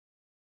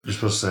You're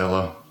supposed to say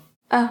hello.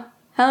 Oh,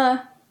 hello.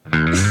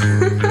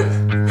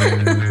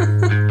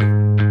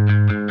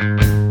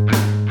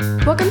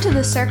 Welcome to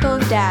the Circle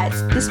of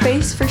Dads, the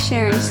space for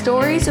sharing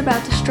stories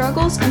about the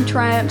struggles and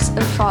triumphs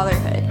of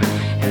fatherhood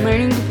and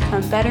learning to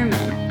become better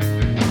men.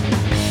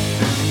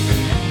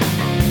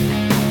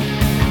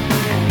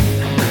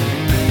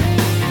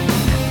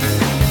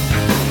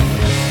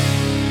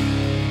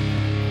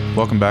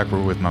 Welcome back.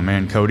 We're with my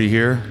man Cody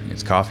here.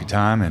 It's coffee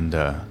time, and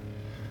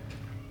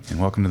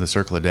welcome to the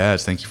Circle of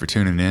Dads. Thank you for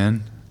tuning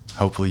in.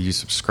 Hopefully you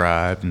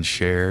subscribed and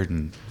shared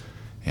and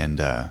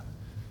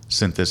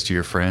sent this to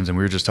your friends. And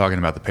we were just talking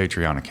about the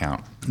Patreon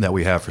account that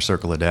we have for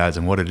Circle of Dads,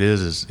 and what it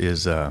is for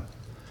 $1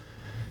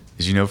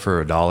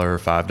 or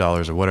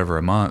 $5 or whatever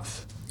a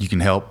month, you can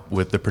help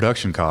with the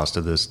production cost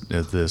of this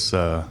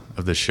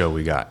show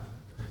we got,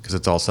 because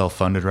it's all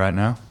self-funded right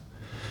now.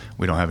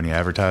 We don't have any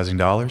advertising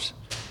dollars.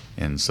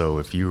 And so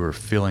if you were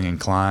feeling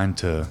inclined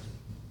to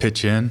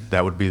pitch in,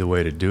 that would be the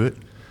way to do it.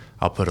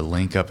 I'll put a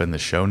link up in the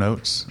show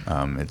notes.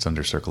 It's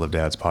under Circle of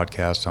Dads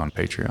Podcast on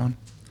Patreon.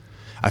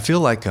 I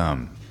feel like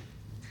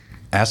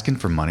asking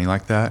for money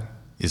like that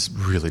is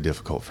really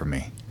difficult for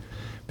me,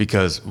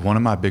 because one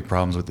of my big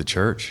problems with the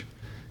church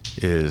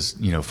is,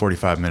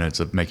 45 minutes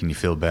of making you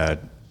feel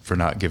bad for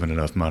not giving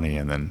enough money,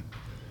 and then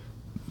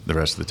the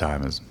rest of the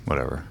time is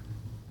whatever.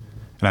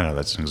 And I know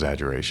that's an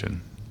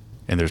exaggeration.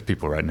 And there's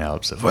people right now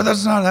upset, well,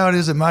 that's not how it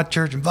is at my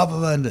church, and blah, blah,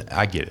 blah. And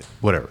I get it.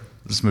 Whatever.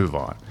 Let's move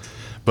on.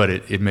 But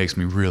it makes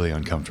me really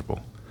uncomfortable.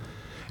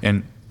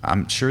 And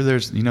I'm sure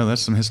there's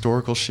some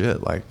historical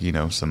shit, like,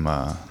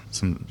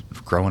 some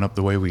growing up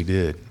the way we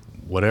did.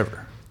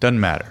 Whatever. Doesn't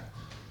matter.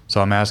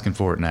 So I'm asking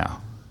for it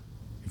now.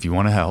 If you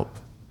want to help,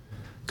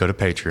 go to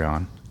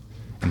Patreon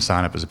and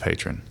sign up as a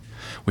patron.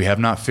 We have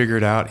not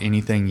figured out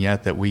anything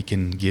yet that we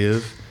can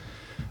give,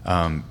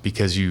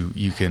 because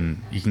you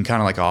can kind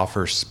of like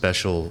offer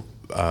special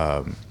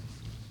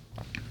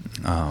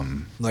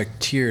like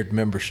tiered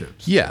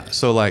memberships. Yeah,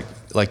 so like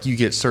you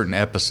get certain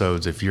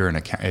episodes if you're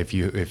if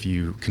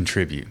you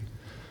contribute.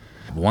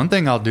 One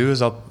thing I'll do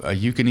is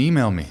you can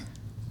email me,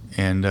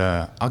 and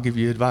I'll give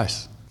you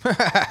advice.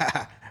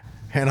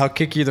 And I'll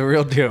kick you the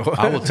real deal.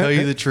 I will tell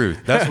you the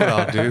truth. That's what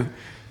I'll do.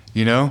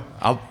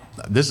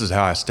 This is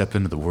how I step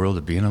into the world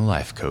of being a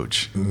life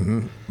coach.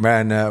 Mm-hmm.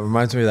 Man,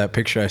 reminds me of that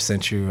picture I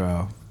sent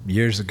you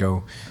years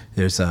ago.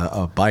 There's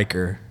a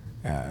biker,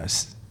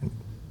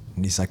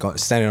 and he's like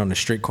standing on the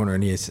street corner,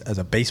 and he has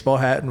a baseball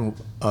hat and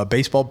a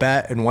baseball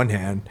bat in one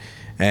hand,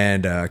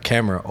 and a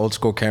camera, old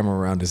school camera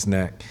around his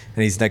neck,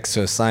 and he's next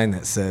to a sign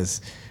that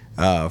says,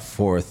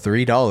 for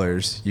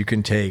 $3 you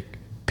can take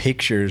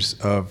pictures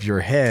of your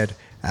head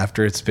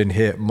after it's been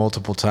hit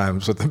multiple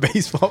times with a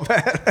baseball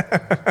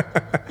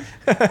bat.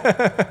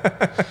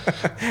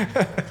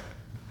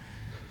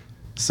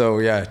 So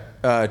yeah,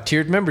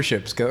 tiered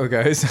memberships, go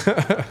guys.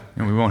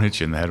 And we won't hit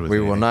you in the head with it.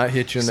 We will not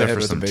hit you in the head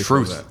with a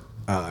baseball bat.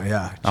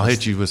 Yeah. I'll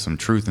hit you with some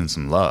truth and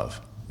some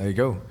love. There you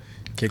go.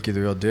 Kick you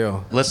the real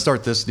deal. Let's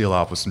start this deal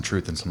off with some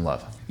truth and some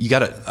love. You got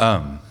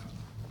to,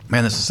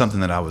 man, this is something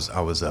that I was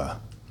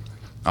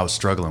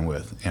struggling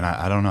with, and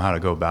I don't know how to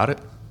go about it.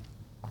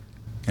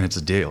 And it's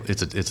a deal.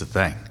 It's a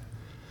thing.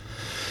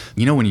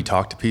 When you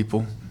talk to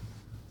people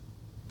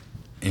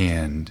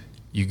and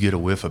you get a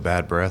whiff of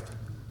bad breath,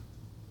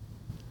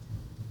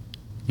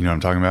 you know what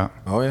I'm talking about?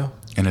 Oh yeah.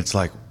 And it's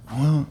like,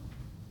 well,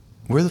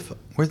 where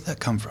did that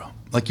come from?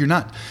 Like,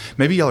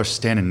 maybe y'all are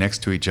standing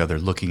next to each other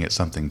looking at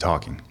something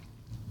talking.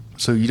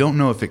 So you don't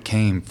know if it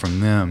came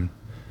from them,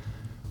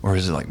 or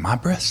is it like, my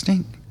breath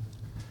stink?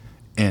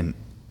 And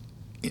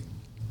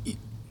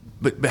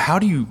but how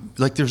do you,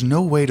 like, there's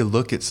no way to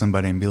look at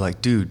somebody and be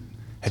like, dude,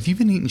 have you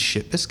been eating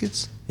shit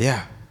biscuits?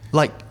 Yeah.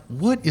 Like,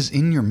 what is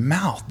in your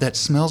mouth that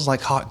smells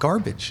like hot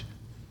garbage?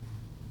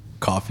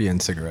 Coffee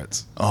and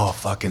cigarettes. Oh,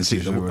 fucking That's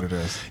usually what it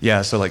is.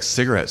 Yeah, so like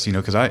cigarettes,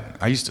 because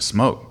I used to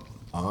smoke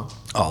a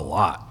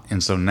lot.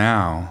 And so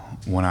now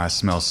when I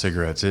smell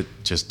cigarettes, it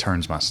just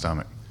turns my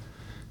stomach.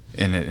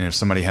 And if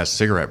somebody has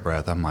cigarette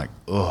breath, I'm like,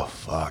 oh,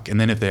 fuck. And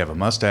then if they have a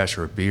mustache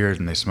or a beard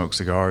and they smoke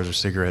cigars or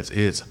cigarettes,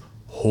 it's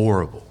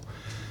horrible.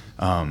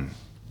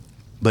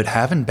 But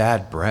having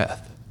bad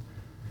breath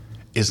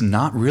is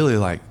not really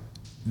like,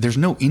 there's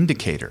no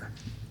indicator.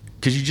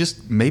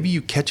 Because maybe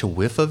you catch a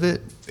whiff of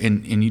it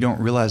and you don't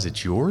realize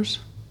it's yours.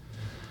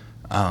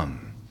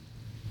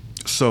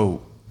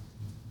 So,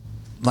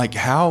 like,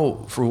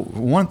 how, for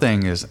one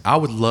thing is, I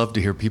would love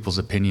to hear people's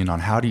opinion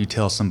on how do you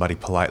tell somebody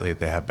politely that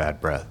they have bad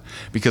breath,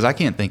 because I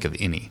can't think of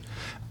any.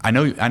 I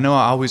know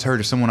I always heard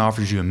if someone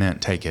offers you a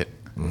mint, take it.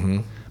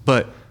 Mm-hmm.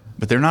 But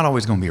they're not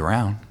always going to be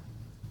around,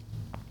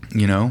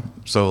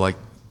 so like,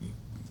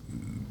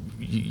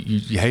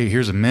 hey,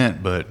 here's a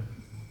mint, but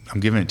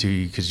I'm giving it to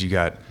you because you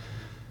got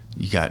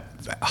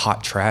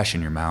hot trash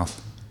in your mouth.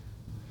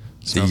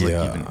 It smells like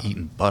you've been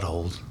eating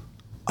buttholes.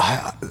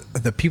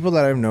 The people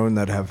that I've known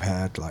that have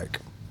had like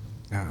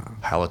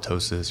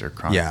halitosis or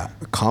chronic,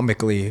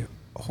 comically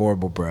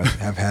horrible breath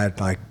have had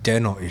like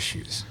dental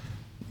issues.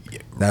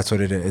 That's what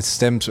it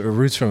is. It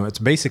roots from, it's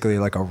basically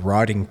like a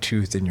rotting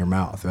tooth in your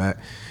mouth, right?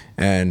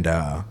 And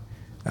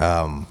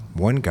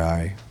One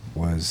guy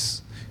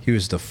he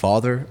was the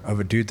father of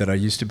a dude that I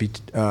used to be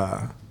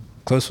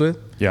close with.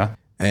 Yeah.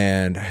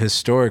 And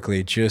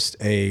historically, just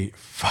a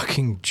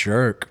fucking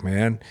jerk,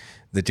 man.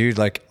 The dude,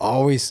 like,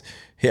 always,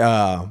 he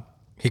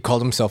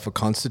called himself a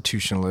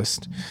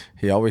constitutionalist.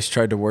 He always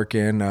tried to work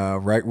in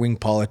right-wing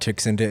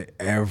politics into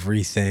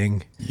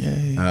everything.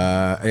 Yay.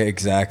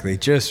 Exactly.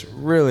 Just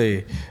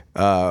really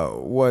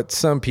what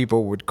some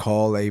people would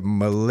call a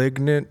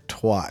malignant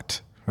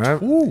twat.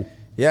 Right? Ooh.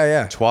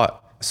 Yeah. Twat.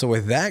 So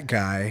with that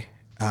guy,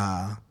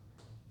 I'd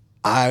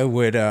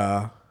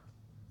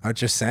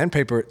just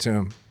sandpaper it to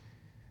him.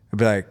 I'd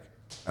be like,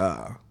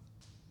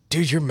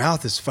 dude, your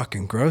mouth is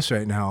fucking gross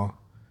right now.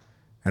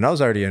 And I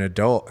was already an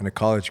adult and a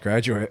college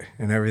graduate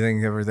and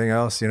everything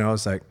else. You know, I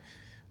was like,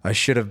 I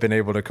should have been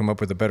able to come up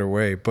with a better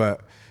way,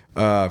 but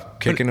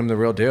kicking him the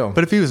real deal.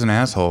 But if he was an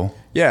asshole.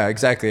 Yeah,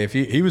 exactly. If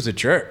he was a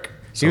jerk.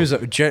 So, he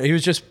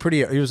was just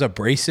he was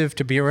abrasive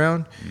to be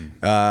around.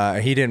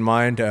 He didn't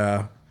mind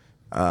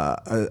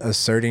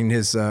asserting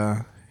his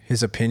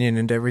opinion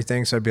into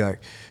everything. So I'd be like,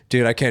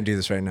 dude, I can't do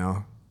this right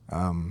now.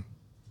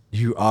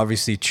 You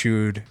obviously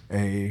chewed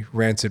a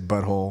rancid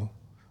butthole.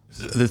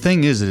 The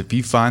thing is that if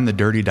you find the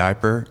dirty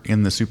diaper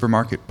in the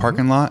supermarket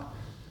parking lot,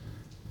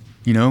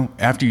 you know,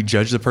 after you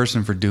judge the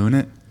person for doing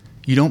it,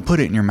 you don't put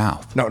it in your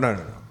mouth. No.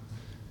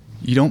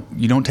 You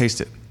don't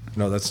taste it.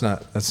 No, that's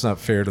not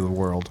fair to the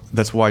world.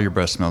 That's why your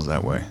breath smells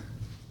that way.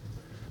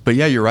 But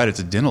yeah, you're right. It's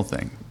a dental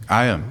thing.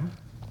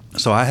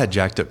 So I had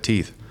jacked up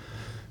teeth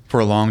for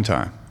a long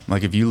time.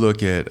 Like if you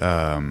look at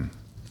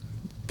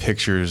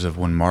pictures of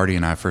when Marty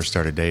and I first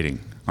started dating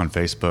on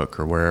Facebook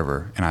or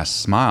wherever, and I'm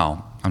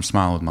smiling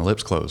with my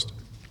lips closed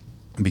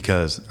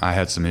because I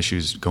had some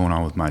issues going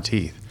on with my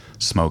teeth,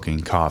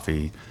 smoking,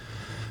 coffee,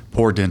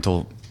 poor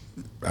dental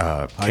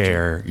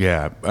care.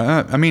 Yeah.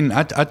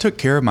 I took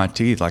care of my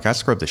teeth. Like I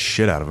scrubbed the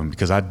shit out of them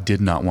because I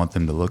did not want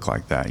them to look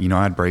like that. You know,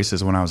 I had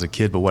braces when I was a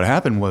kid, but what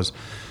happened was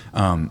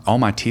all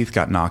my teeth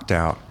got knocked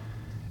out.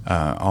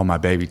 All my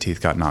baby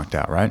teeth got knocked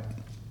out, right?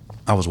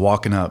 I was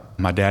walking up.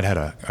 My dad had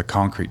a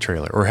concrete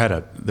trailer, or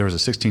there was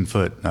a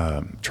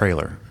 16-foot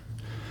trailer.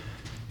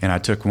 And I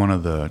took one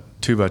of the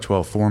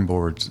 2x12 form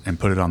boards and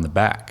put it on the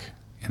back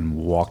and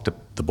walked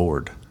up the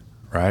board,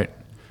 right?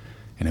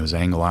 And it was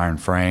an angle iron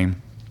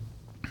frame,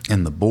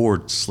 and the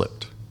board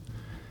slipped.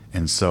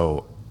 And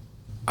so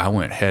I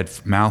went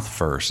mouth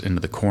first into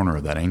the corner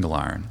of that angle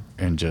iron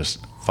and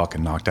just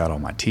fucking knocked out all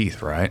my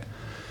teeth, right?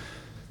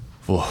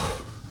 Well,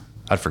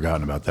 I'd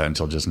forgotten about that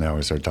until just now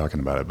we started talking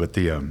about it. But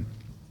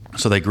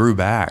so they grew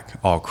back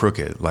all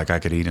crooked, like I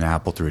could eat an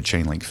apple through a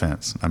chain link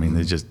fence. I mean,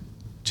 they just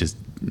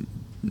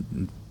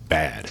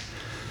bad.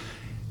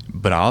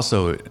 But I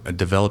also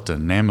developed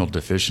an enamel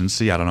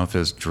deficiency. I don't know if it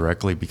was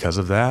directly because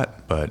of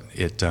that, but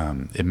it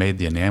made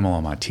the enamel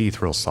on my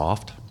teeth real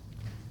soft.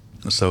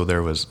 So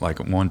there was like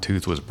one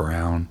tooth was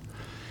brown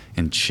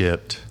and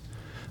chipped.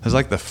 It was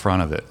like the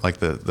front of it, like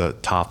the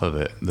top of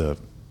it, the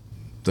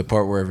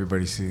part where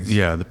everybody sees.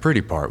 Yeah, the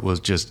pretty part was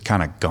just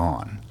kind of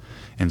gone.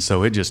 And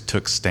so it just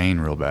took stain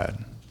real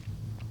bad.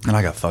 And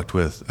I got fucked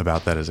with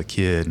about that as a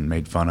kid and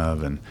made fun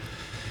of. And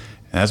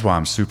that's why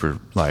I'm super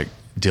like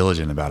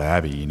diligent about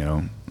Abby, you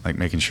know, like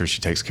making sure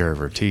she takes care of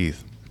her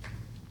teeth.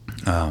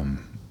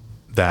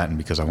 That and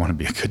because I want to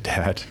be a good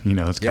dad, you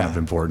know, it's kind of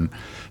important.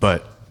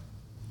 But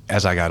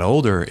as I got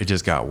older, it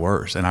just got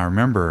worse. And I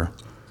remember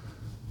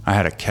I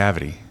had a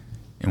cavity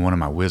in one of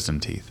my wisdom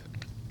teeth.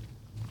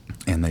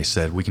 And they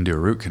said, we can do a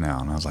root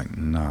canal. And I was like,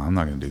 no, I'm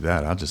not going to do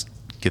that. I'll just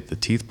get the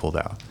teeth pulled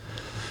out.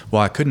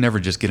 Well, I could never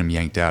just get them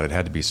yanked out. It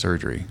had to be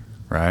surgery,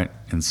 right?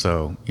 And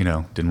so, you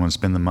know, didn't want to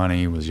spend the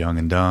money, was young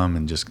and dumb,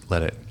 and just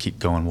let it keep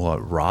going. Well, it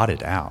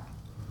rotted out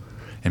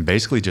and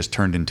basically just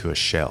turned into a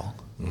shell.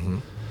 Mm-hmm.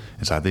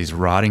 And so I had these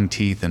rotting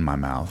teeth in my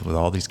mouth with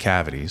all these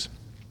cavities.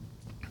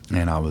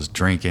 And I was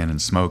drinking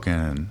and smoking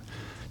and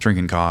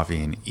drinking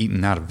coffee and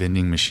eating out of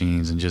vending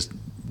machines and just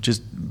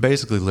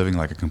basically living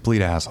like a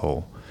complete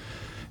asshole.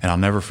 And I'll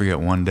never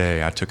forget one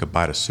day I took a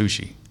bite of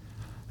sushi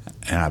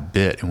and I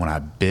bit. And when I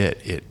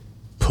bit, it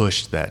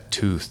pushed that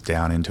tooth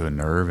down into a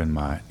nerve in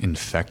my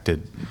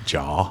infected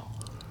jaw.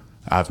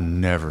 I've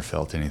never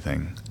felt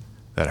anything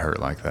that hurt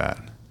like that.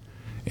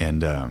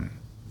 And I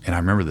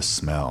remember the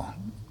smell.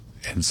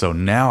 And so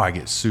now I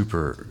get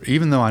super,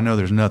 even though I know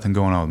there's nothing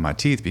going on with my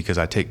teeth because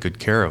I take good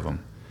care of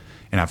them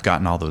and I've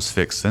gotten all those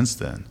fixed since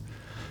then.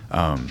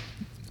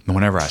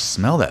 Whenever I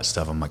smell that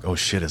stuff, I'm like, oh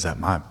shit, is that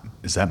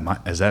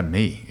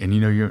me? And you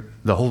know,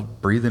 the whole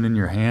breathing in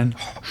your hand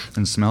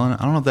and smelling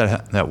it. I don't know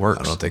if that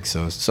works. I don't think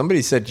so.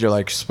 Somebody said you're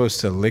like supposed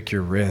to lick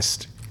your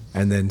wrist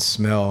and then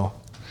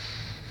smell.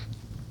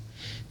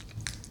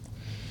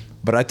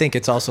 But I think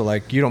it's also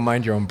like you don't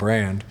mind your own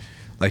brand.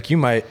 Like you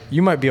might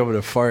be able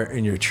to fart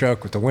in your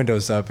truck with the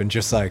windows up and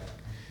just like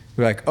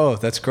be like, oh,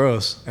 that's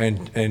gross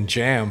and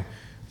jam.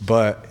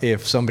 But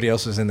if somebody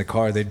else was in the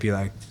car, they'd be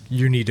like,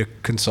 you need to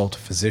consult a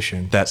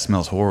physician. That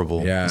smells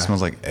horrible. Yeah. It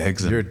smells like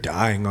eggs and you're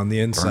dying on the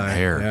inside. Burnt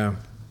hair. Yeah.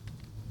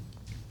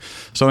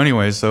 So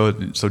anyway, so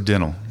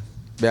dental.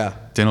 Yeah.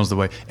 Dental's the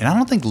way. And I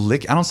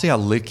don't see how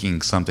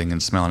licking something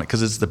and smelling it,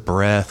 because it's the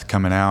breath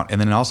coming out. And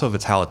then also if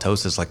it's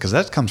halitosis, like, because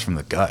that comes from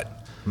the gut.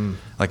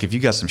 Like if you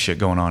got some shit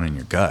going on in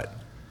your gut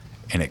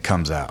and it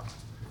comes out,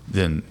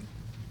 then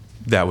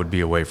that would be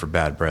a way for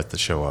bad breath to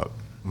show up.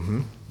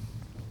 Mm-hmm.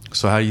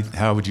 So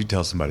how would you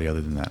tell somebody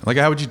other than that? Like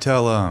how would you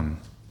tell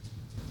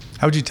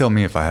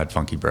me if I had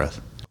funky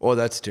breath? Well,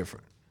 that's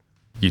different.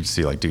 You'd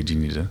see like, dude, you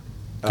need to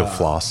go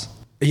floss.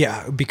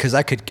 Yeah, because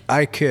I could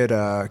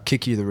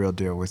kick you the real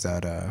deal with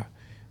that.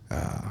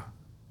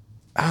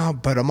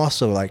 But I'm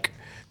also like,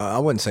 I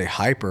wouldn't say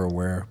hyper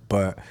aware,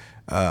 but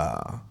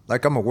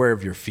like I'm aware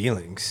of your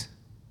feelings.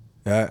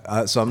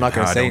 So I'm not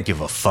gonna say. I don't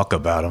give a fuck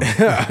about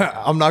them.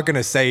 I'm not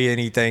gonna say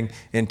anything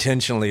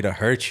intentionally to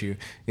hurt you.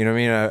 You know what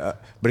I mean?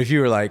 But if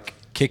you were like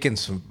kicking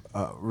some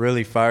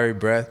really fiery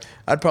breath,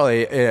 I'd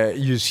probably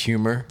use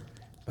humor.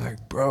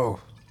 Like, bro,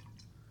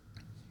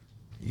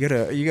 you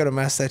gotta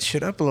mess that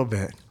shit up a little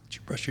bit. Did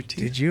you brush your teeth?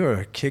 Did you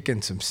are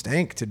kicking some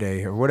stank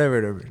today or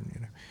whatever?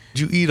 Did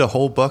you eat a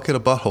whole bucket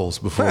of buttholes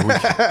before we?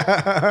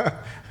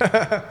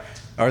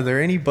 Are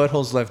there any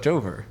buttholes left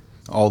over?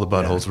 All the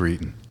buttholes were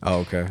eaten. Oh,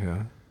 okay.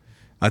 Yeah.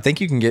 I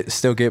think you can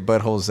still get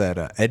buttholes at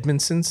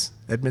Edmondson's,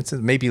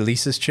 maybe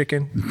Lisa's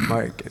Chicken.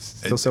 Might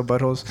still sell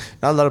buttholes.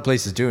 Not a lot of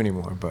places do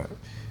anymore, but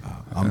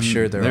I'm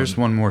sure there's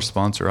one more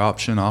sponsor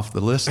option off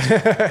the list.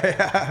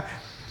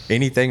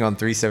 Anything on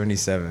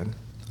 377,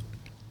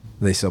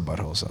 they sell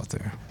buttholes out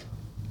there.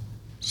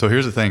 So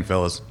here's the thing,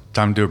 fellas.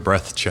 Time to do a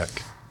breath check.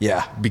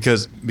 Yeah,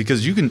 because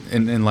you can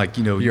and like,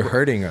 you know, you're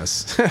hurting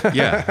us.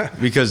 Yeah,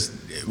 because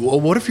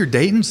what if you're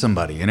dating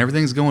somebody and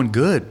everything's going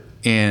good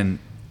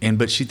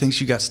but she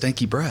thinks you got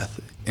stanky breath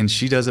and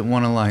she doesn't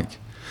want to, like,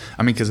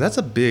 I mean, because that's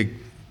a big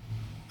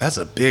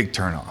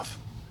turnoff.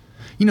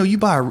 You know, you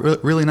buy a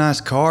really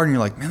nice car and you're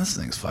like, man, this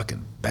thing's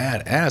fucking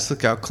badass.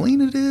 Look how clean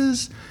it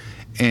is,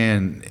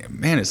 and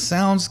man, it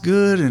sounds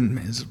good, and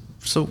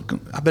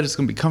I bet it's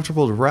gonna be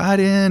comfortable to ride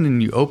in.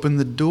 And you open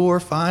the door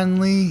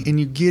finally, and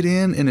you get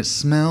in, and it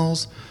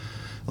smells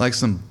like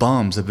some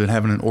bums have been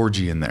having an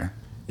orgy in there.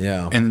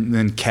 Yeah, and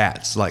then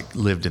cats like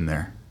lived in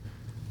there.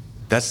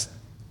 That's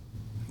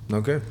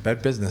no good.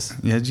 Bad business.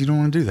 Yeah, you don't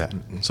want to do that.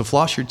 Mm-mm. So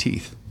floss your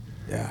teeth.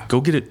 Yeah.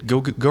 Go get it.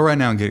 Go right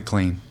now and get it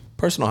clean.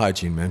 Personal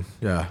hygiene, man.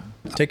 Yeah.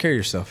 Take care of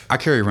yourself. I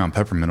carry around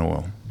peppermint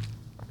oil.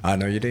 I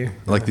know you do.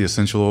 Like the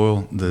essential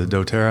oil, the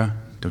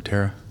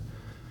doTERRA.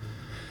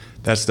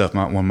 That stuff.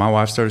 When my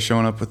wife started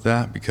showing up with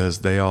that, because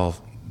they all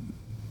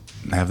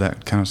have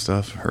that kind of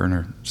stuff, her and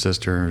her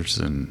sisters,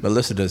 and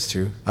Melissa does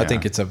too. Yeah. I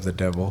think it's of the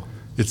devil.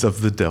 It's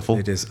of the devil.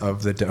 It is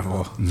of the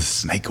devil. The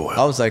snake oil.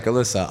 I was like,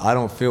 Alyssa, I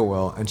don't feel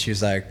well, and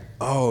she's like,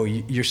 oh,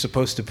 you're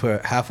supposed to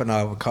put half an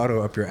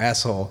avocado up your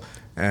asshole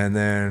and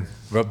then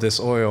rub this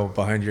oil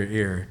behind your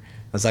ear.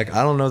 I was like,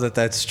 I don't know that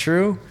that's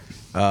true.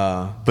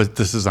 But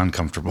this is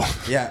uncomfortable.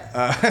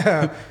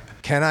 Yeah.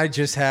 Can I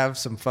just have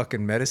some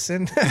fucking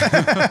medicine?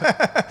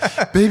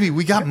 Baby,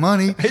 we got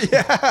money.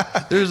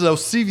 Yeah. There's a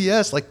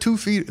CVS like 2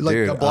 feet, like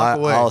Dude, a block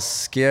away. I'll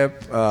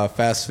skip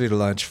fast food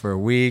lunch for a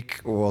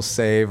week. We'll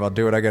save. I'll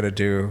do what I got to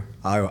do.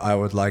 I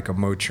would like a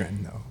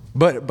Motrin, though.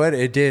 But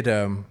it did.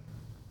 It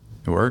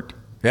worked?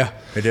 Yeah,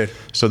 it did.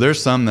 So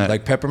there's some that...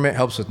 Like peppermint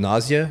helps with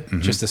nausea. Mm-hmm.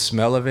 Just the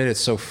smell of it.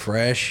 It's so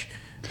fresh.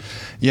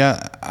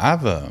 Yeah,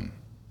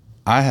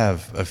 I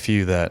have a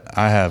few that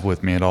I have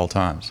with me at all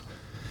times.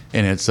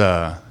 And it's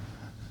the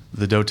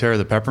doTERRA,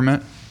 the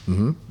peppermint.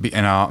 Mm-hmm.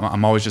 And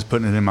I'm always just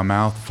putting it in my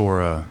mouth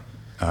for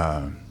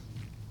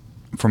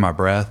my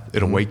breath.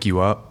 It'll wake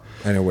you up.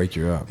 And it'll wake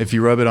you up. If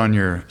you rub it on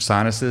your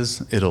sinuses,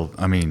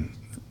 then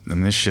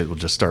this shit will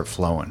just start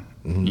flowing,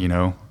 you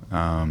know?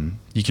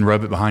 You can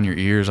rub it behind your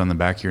ears, on the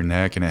back of your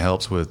neck, and it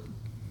helps with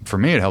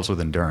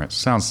endurance.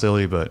 Sounds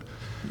silly, but...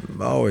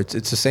 Oh, it's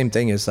the same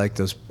thing as like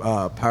those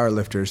power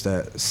lifters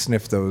that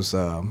sniff those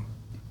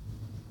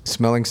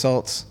smelling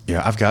salts.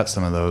 Yeah, I've got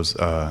some of those.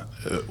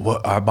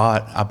 I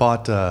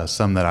bought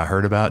some that I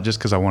heard about just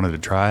because I wanted to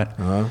try it.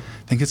 Uh-huh.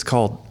 I think it's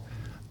called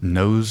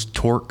Nose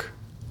Torque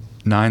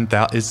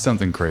 9000. It's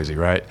something crazy,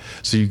 right?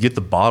 So you get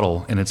the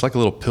bottle, and it's like a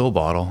little pill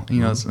bottle.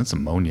 You know, it's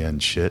ammonia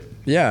and shit.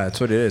 Yeah,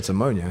 that's what it is. It's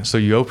ammonia. So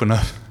you open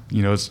up,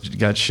 you know, it's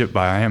got shipped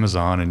by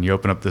Amazon, and you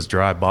open up this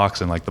dry box,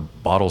 and like the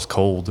bottle's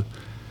cold.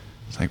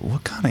 It's like,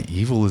 what kind of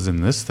evil is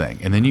in this thing?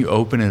 And then you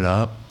open it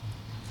up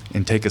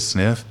and take a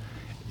sniff.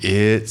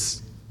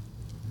 It's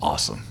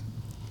awesome.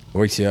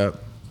 Wakes you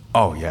up.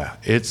 Oh yeah,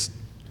 it's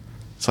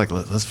like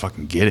let's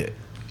fucking get it.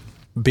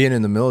 Being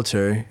in the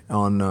military,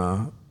 living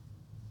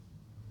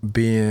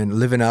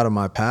out of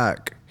my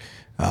pack,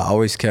 I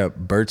always kept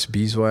Burt's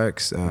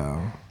Beeswax,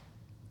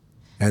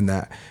 and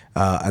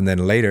then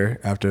later,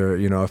 after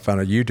I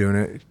found out you doing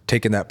it,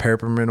 taking that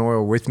peppermint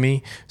oil with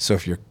me. So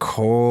if you're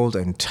cold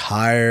and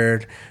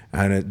tired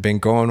and it's been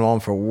going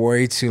on for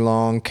way too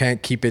long,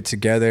 can't keep it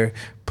together,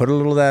 put a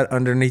little of that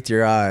underneath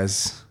your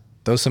eyes,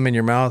 throw some in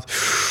your mouth.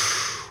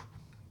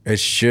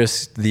 It's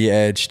just the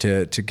edge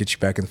to get you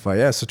back in the fight.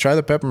 Yeah, so try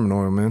the peppermint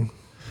oil, man.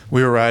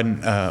 We were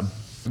riding a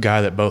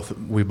guy that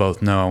we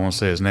both know, I won't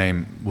say his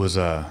name, was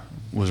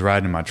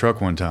riding in my truck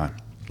one time.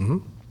 Mm-hmm.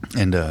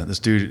 And this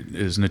dude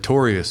is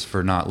notorious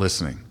for not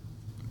listening.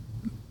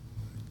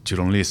 You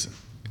don't listen.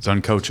 It's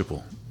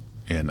uncoachable.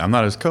 And I'm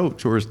not his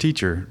coach or his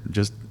teacher,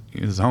 just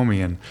his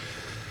homie.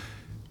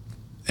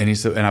 And he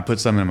said, and I put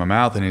something in my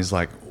mouth, and he's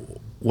like,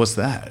 "What's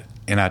that?"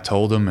 And I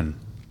told him, and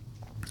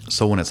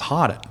so when it's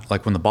hot,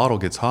 like when the bottle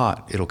gets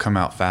hot, it'll come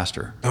out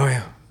faster. Oh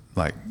yeah.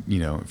 Like, you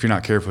know, if you're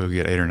not careful, you'll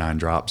get 8 or 9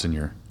 drops in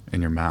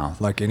your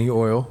mouth. Like any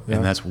oil. Yeah.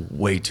 And that's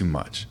way too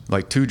much.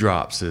 Like 2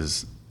 drops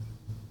is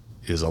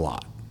a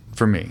lot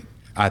for me,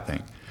 I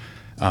think.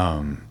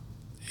 And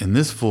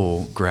this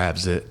fool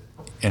grabs it,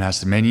 and I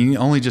said, "Man, you need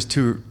only just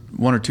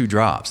 1 or 2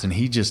 drops." And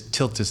he just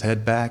tilts his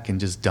head back and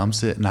just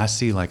dumps it, and I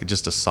see like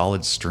just a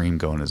solid stream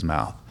go in his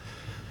mouth.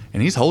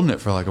 And he's holding it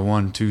for like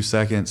 1-2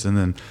 seconds and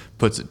then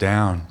puts it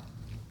down.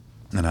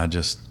 And I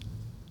just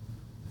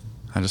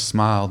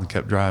smiled and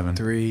kept driving.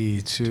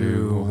 3,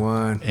 2,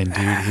 1. And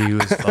dude, he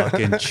was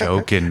fucking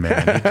choking,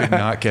 man. He could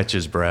not catch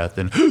his breath.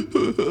 And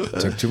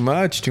took too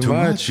much.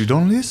 You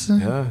don't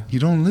listen. Yeah. You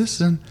don't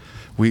listen.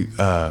 We,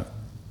 a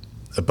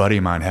buddy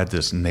of mine had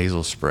this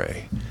nasal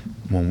spray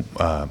when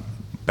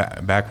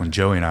back when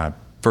Joey and I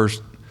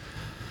first.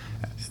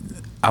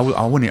 I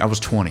was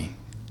 20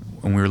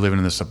 when we were living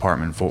in this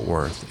apartment in Fort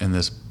Worth, and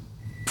this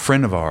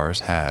friend of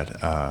ours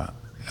had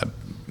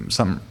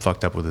something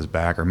fucked up with his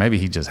back, or maybe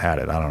he just had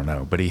it. I don't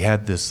know. But he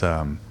had this.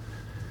 I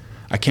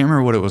can't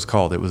remember what it was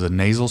called. It was a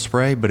nasal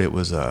spray, but it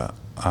was it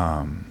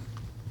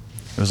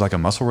was like a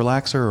muscle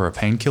relaxer or a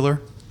painkiller.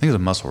 I think it was a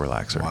muscle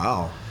relaxer.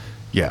 Wow.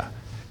 Yeah,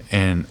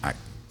 and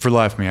for the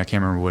life of me, I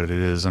can't remember what it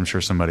is. I'm sure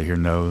somebody here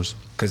knows.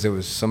 Because it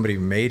was somebody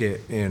made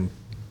it in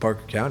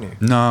Parker County.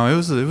 No, it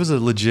was a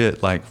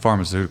legit like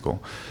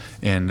pharmaceutical,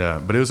 and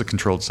but it was a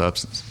controlled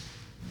substance,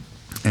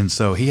 and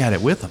so he had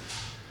it with him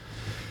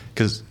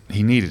because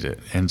he needed it,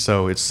 and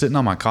so it's sitting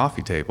on my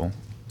coffee table,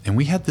 and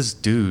we had this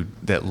dude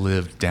that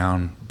lived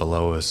down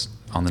below us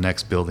on the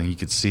next building. You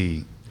could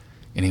see,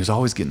 and he was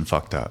always getting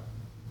fucked up.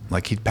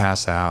 Like he'd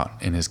pass out,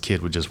 and his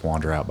kid would just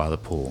wander out by the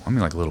pool. I mean,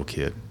 like a little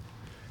kid.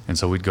 And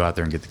so we'd go out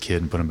there and get the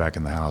kid and put him back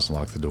in the house and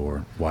lock the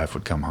door. Wife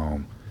would come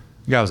home.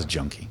 The guy was a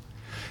junkie.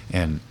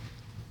 And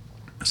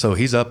so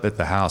he's up at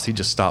the house. He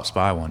just stops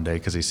by one day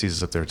because he sees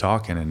us up there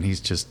talking, and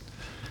he's just,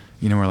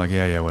 you know, we're like,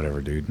 yeah,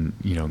 whatever, dude. And,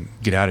 you know,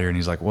 get out of here. And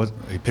he's like, what?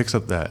 He picks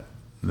up that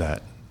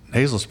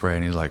nasal spray,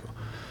 and he's like,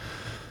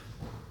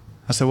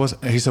 I said,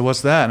 he said,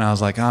 what's that? And I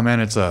was like, oh, man,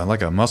 it's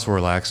like a muscle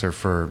relaxer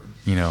for,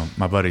 you know,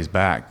 my buddy's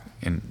back.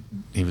 And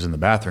he was in the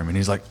bathroom, and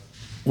he's like,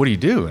 what do you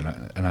do?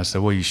 And I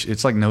said, well,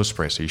 it's like nose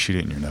spray, so you shoot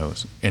it in your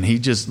nose. And he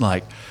just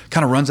like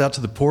kind of runs out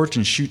to the porch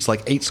and shoots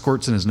like 8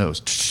 squirts in his nose.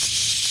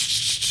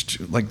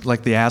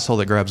 Like the asshole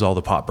that grabs all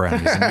the pot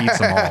brownies and eats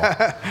them all.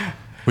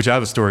 Which I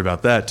have a story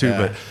about that too.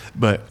 Yeah.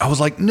 But I was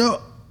like,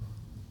 no,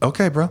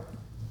 okay, bro.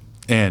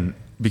 And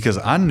because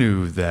I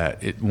knew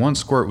that 1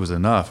 squirt was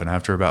enough, and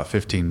after about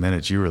 15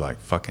 minutes, you were like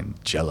fucking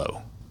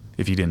jello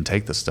if you didn't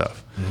take the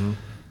stuff. Mm-hmm.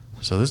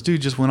 So this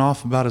dude just went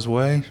off about his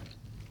way.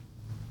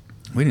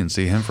 We didn't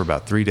see him for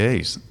about 3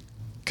 days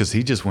because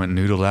he just went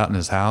noodled out in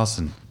his house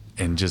and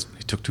just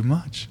he took too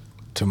much.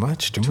 Too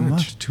much.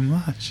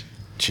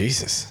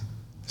 Jesus.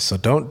 So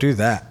don't do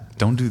that.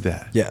 Don't do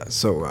that. Yeah.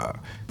 So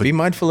be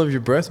mindful of your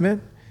breath,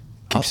 man.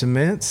 Keep some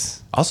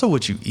mints. Also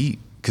what you eat.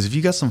 Because if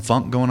you got some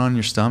funk going on in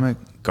your stomach,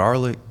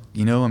 garlic,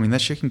 you know, I mean,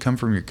 that shit can come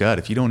from your gut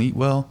if you don't eat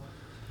well.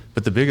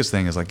 But the biggest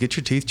thing is like get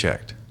your teeth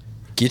checked.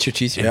 Get your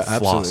teeth checked. Yeah,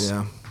 absolutely.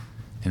 Yeah.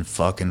 And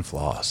fucking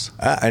floss.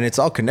 And it's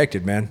all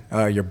connected, man.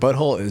 Your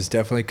butthole is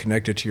definitely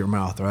connected to your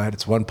mouth, right?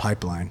 It's one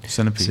pipeline.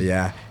 Centipede. So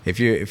yeah, if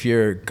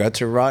your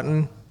guts are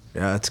rotten,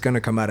 yeah, it's gonna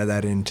come out of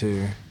that end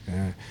too.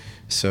 Yeah.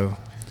 So,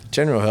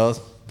 general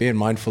health, being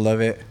mindful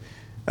of it,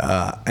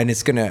 and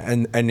it's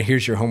gonna. And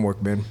here's your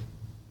homework, man.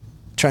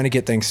 Trying to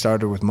get things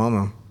started with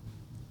mama,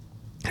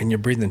 and you're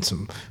breathing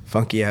some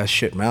funky ass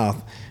shit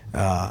mouth.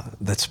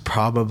 That's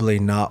probably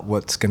not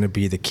what's gonna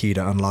be the key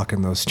to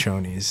unlocking those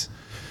chonies.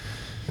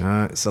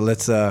 So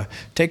let's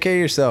take care of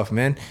yourself,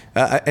 man.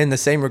 In the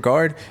same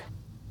regard,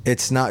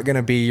 it's not going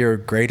to be your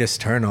greatest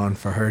turn on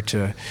for her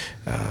to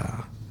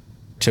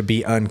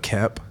be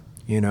unkept.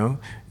 You know,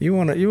 you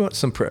want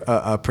some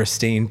a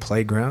pristine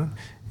playground.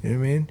 You know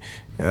what I mean?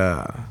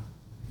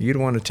 You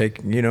don't want to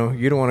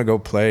you don't want to go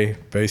play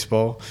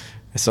baseball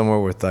somewhere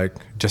with like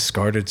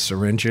discarded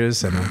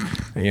syringes and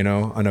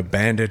an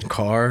abandoned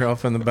car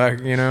off in the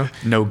back,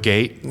 no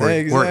gate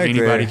where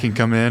anybody can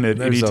come in at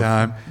any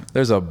time.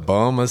 There's a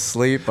bum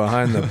asleep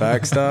behind the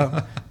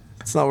backstop.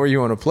 It's not where you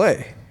want to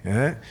play.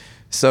 Yeah?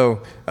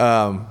 So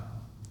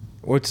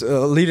what's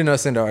leading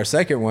us into our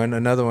second one,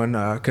 another one,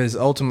 because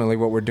ultimately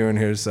what we're doing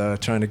here is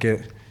trying to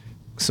get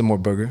some more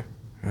booger.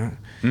 Right?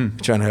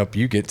 Trying to help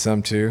you get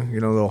some too, a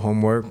little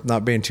homework,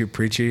 not being too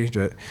preachy,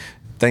 but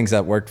things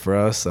that worked for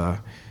us.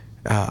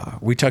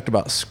 We talked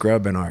about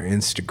scrubbing our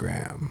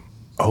Instagram.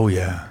 Oh,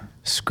 yeah.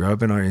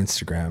 Scrubbing our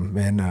Instagram.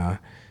 And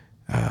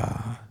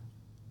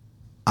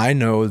I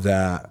know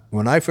that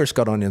when I first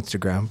got on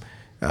Instagram,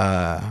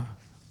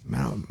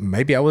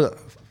 maybe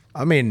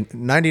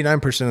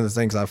 99% of the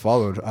things I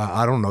followed,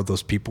 I don't know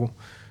those people.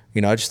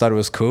 I just thought it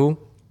was cool.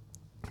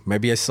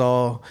 Maybe I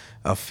saw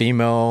a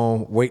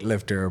female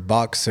weightlifter,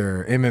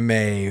 boxer,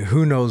 MMA,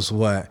 who knows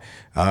what,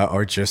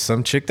 or just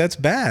some chick that's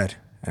bad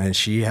and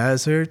she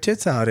has her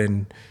tits out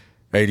in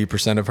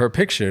 80% of her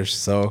pictures.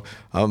 So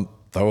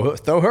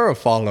throw her a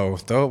follow.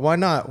 Why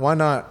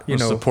not?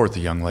 Support the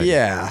young lady.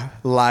 Yeah,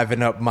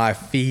 liven up my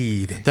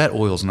feed. That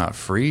oil's not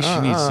free. She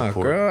needs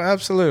support. Girl,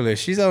 absolutely.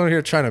 She's out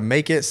here trying to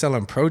make it,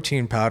 selling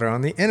protein powder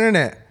on the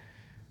internet.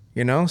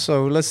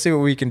 So let's see what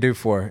we can do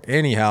for her.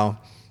 Anyhow,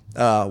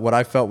 what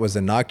I felt was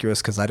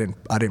innocuous because I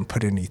didn't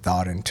put any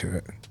thought into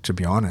it. To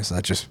be honest,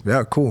 I just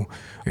cool.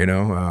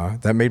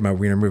 That made my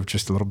wiener move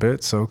just a little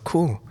bit. So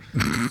cool.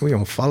 We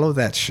gonna follow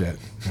that shit.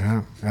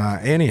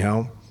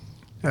 Anyhow,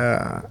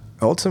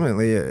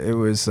 ultimately it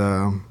was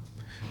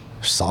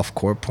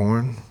softcore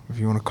porn, if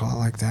you want to call it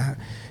like that.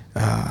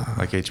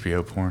 Like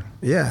HBO porn.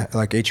 Yeah,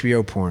 like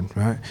HBO porn.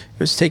 Right. It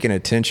was taking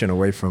attention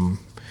away from,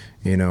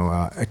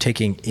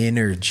 taking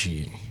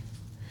energy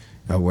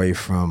away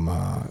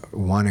from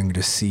wanting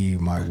to see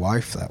my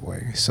wife that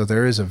way. So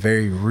there is a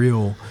very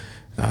real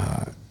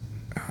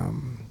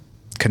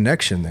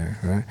connection there,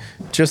 right?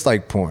 Just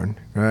like porn,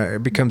 right?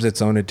 It becomes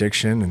its own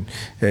addiction, and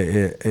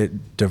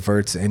it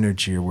diverts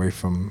energy away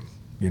from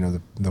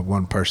the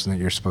one person that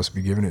you're supposed to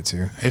be giving it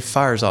to. It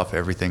fires off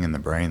everything in the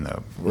brain,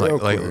 though.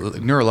 Like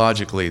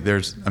neurologically,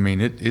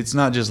 it's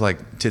not just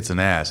like tits and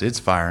ass. It's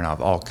firing off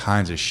all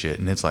kinds of shit,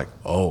 and it's like,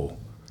 oh,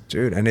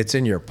 dude, and it's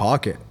in your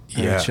pocket.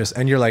 Yeah,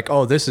 and you're like,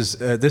 oh, this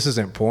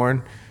isn't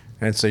porn,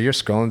 and so you're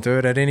scrolling through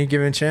it at any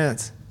given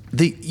chance.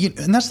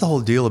 And that's the whole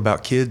deal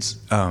about kids.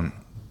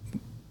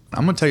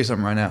 I'm going to tell you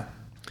something right now.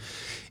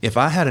 If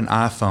I had an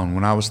iPhone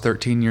when I was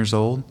 13 years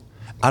old,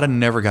 I'd have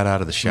never got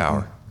out of the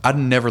shower. Mm-mm. I'd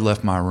never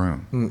left my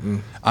room. Mm-mm.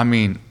 I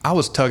mean, I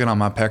was tugging on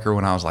my pecker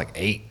when I was like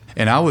 8.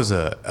 And I was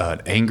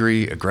an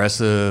angry,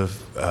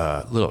 aggressive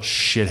little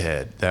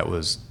shithead that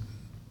was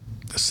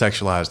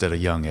sexualized at a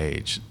young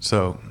age.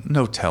 So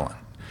no telling.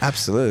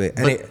 Absolutely.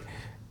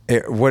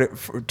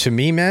 And to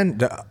me, man,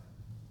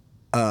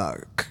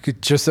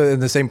 just in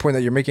the same point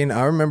that you're making,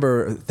 I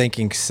remember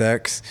thinking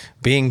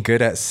being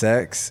good at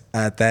sex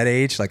at that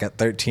age, like at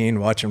 13,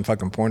 watching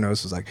fucking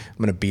pornos, was like, I'm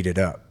going to beat it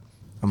up.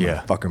 I'm going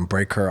to fucking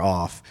break her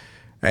off.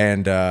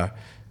 And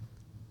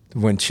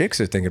when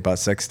chicks are thinking about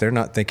sex, they're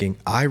not thinking,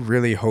 I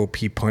really hope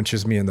he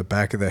punches me in the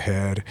back of the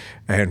head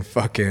and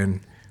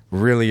fucking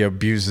really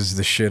abuses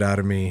the shit out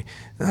of me.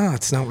 No,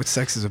 it's not what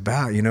sex is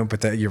about,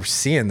 but that you're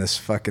seeing this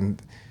fucking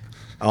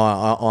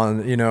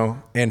on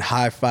in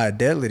high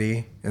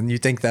fidelity, and you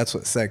think that's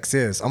what sex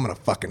is. I'm gonna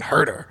fucking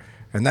hurt her,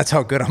 and that's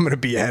how good I'm gonna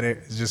be at it.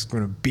 It's just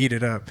gonna beat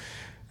it up.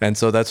 And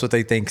so that's what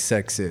they think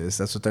sex is.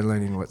 That's what they're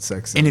learning what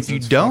sex is. And if you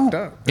don't,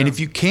 and if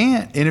you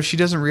can't, and if she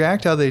doesn't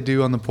react how they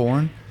do on the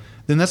porn,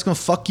 then that's going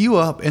to fuck you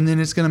up, and then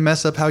it's going to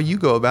mess up how you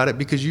go about it,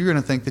 because you're going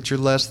to think that you're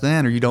less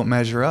than, or you don't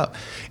measure up.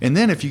 And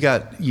then if you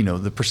got,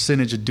 the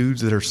percentage of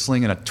dudes that are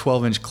slinging a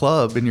 12-inch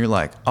club, and you're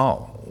like,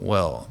 oh,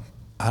 well,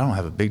 I don't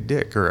have a big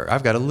dick, or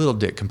I've got a little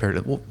dick compared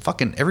to, well,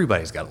 fucking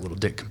everybody's got a little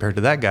dick compared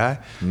to that guy.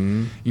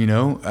 Mm.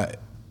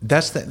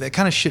 That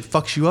kind of shit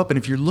fucks you up. And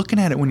if you're looking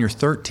at it when you're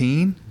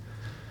 13,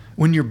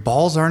 when your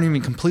balls aren't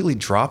even completely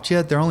dropped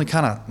yet, they're only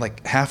kind of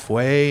like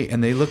halfway,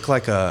 and they look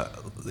like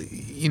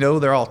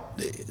they're all,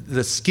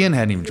 the skin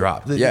hadn't even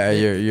dropped.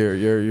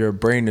 Your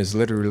brain is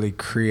literally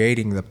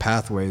creating the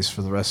pathways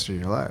for the rest of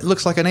your life. It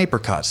looks like an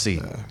apricot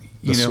seed.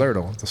 The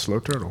slow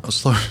turtle.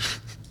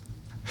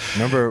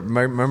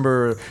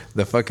 Remember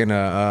the fucking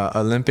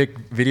Olympic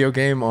video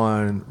game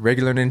on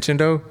regular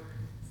Nintendo?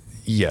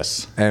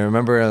 Yes. And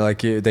remember,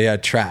 they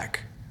had track.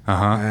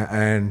 Uh-huh.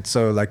 And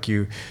so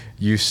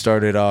you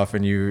started off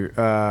and you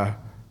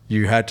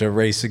had to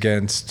race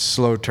against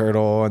slow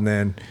turtle, and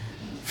then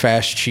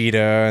fast cheetah,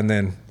 and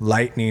then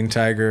lightning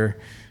tiger.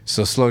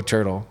 So slow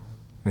turtle,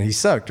 and he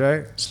sucked,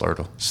 right?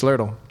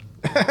 Slurtle.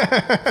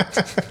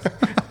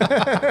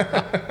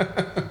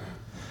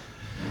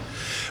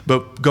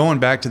 But going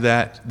back to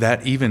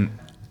that even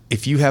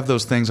if you have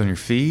those things on your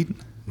feed,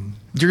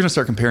 you're gonna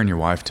start comparing your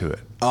wife to it.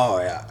 Oh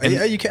yeah,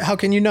 and how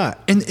can you not?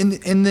 And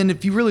then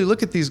if you really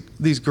look at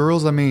these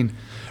girls, I mean,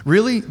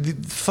 really,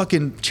 the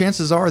fucking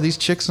chances are these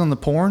chicks on the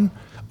porn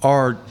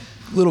are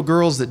little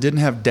girls that didn't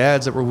have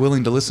dads that were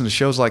willing to listen to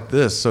shows like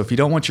this. So if you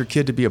don't want your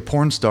kid to be a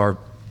porn star,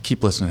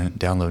 keep listening,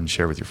 download, and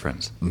share with your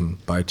friends.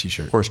 Buy a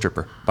t-shirt. Or a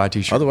stripper. Buy a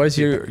t-shirt. Otherwise,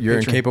 you're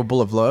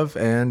incapable of love,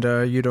 and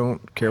you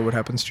don't care what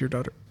happens to your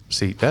daughter.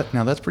 See,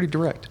 that's pretty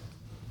direct.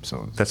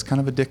 So that's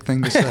kind of a dick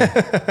thing to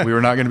say. We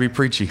were not going to be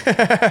preachy.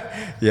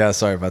 Yeah,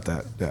 sorry about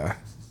that. Yeah.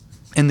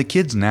 And the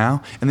kids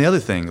now, and the other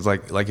thing is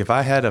like if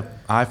I had an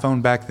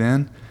iPhone back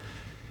then,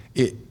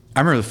 I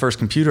remember the first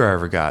computer I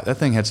ever got. That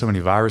thing had so many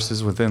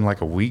viruses within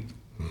like a week.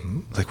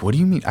 Mm-hmm. Like, what do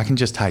you mean? I can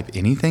just type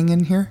anything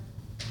in here?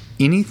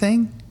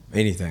 Anything?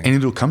 And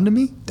it'll come to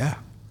me? Yeah.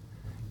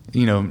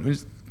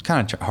 It's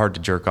kind of hard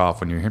to jerk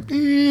off when you're hearing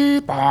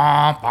beep,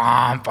 bom,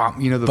 bom,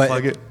 bom,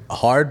 plug it.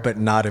 Hard, but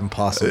not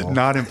impossible.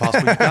 Not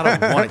impossible. You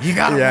gotta want it. You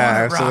gotta want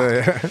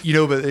it,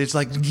 absolutely. But it's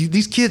like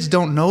these kids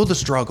don't know the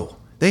struggle.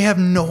 They have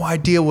no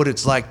idea what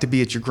it's like to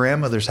be at your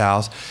grandmother's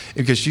house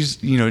because she's,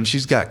 and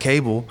she's got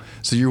cable.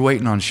 So you're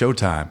waiting on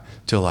Showtime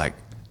till like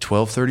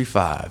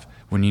 12:35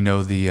 when you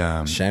know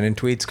the Shannon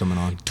Tweed's coming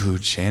on.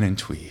 Dude, Shannon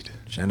Tweed.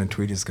 Shannon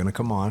Tweed is gonna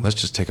come on. Let's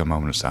just take a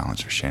moment of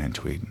silence for Shannon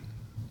Tweed.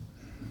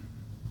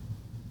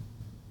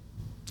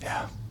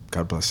 Yeah.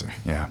 God bless her.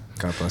 Yeah.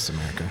 God bless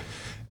America.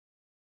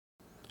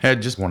 I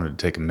just wanted to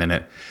take a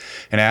minute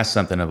and ask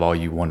something of all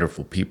you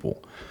wonderful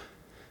people.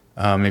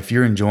 If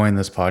you're enjoying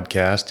this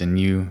podcast and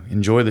you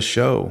enjoy the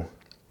show,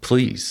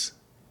 please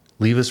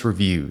leave us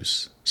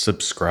reviews,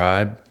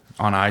 subscribe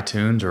on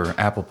iTunes or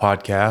Apple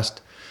Podcast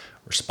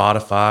or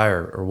Spotify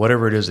or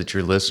whatever it is that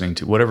you're listening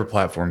to, whatever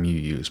platform you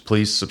use.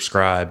 Please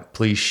subscribe,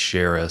 please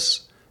share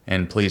us,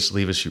 and please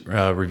leave us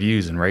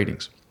reviews and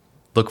ratings.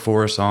 Look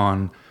for us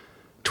on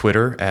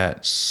Twitter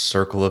at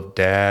Circle of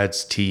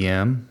Dads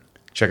TM.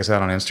 Check us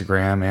out on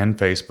Instagram and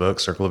Facebook,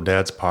 Circle of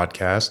Dads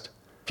Podcast.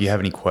 If you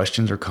have any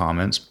questions or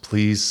comments,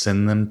 please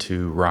send them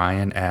to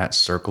Ryan at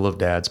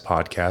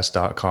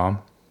circleofdadspodcast.com.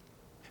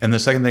 And the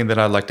second thing that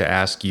I'd like to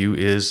ask you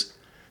is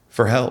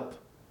for help.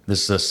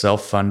 This is a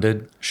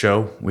self-funded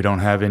show. We don't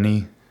have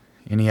any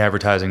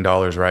advertising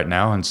dollars right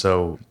now, and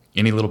so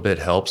any little bit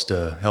helps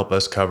to help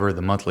us cover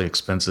the monthly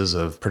expenses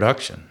of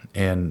production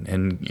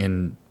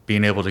and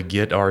being able to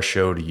get our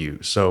show to you.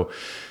 So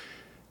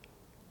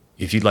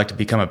if you'd like to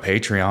become a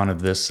Patreon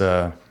of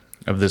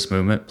this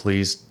movement,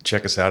 please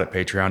check us out at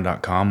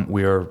patreon.com.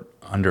 We are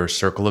under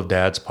Circle of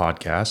Dads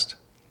Podcast.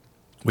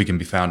 We can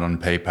be found on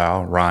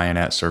PayPal, Ryan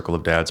at Circle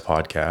of Dads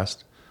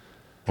Podcast.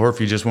 Or if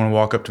you just want to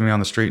walk up to me on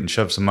the street and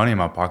shove some money in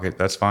my pocket,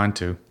 that's fine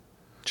too.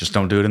 Just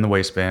don't do it in the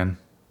waistband.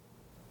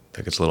 I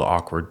think it's a little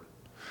awkward.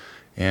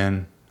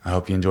 And I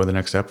hope you enjoy the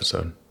next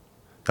episode.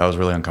 That was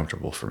really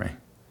uncomfortable for me.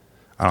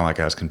 I don't like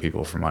asking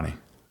people for money.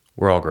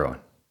 We're all growing.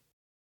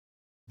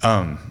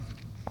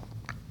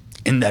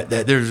 And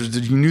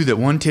that you knew that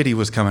one titty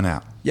was coming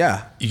out.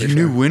 Yeah. You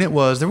knew when it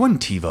was. There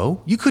wasn't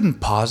TiVo. You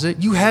couldn't pause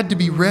it. You had to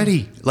be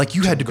ready. Like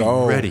you had to be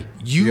ready.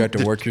 You had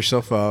to work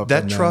yourself up.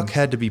 That truck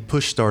had to be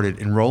push started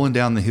and rolling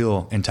down the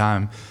hill in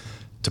time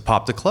to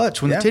pop the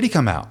clutch when the titty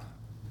come out.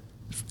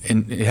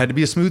 And it had to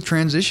be a smooth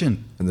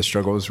transition. And the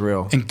struggle was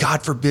real. And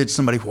God forbid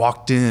somebody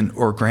walked in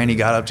or Granny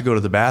got up to go to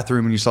the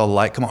bathroom and you saw the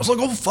light come on. It's like,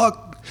 oh,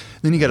 fuck.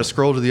 Then you got to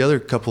scroll to the other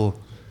couple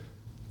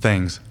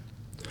things.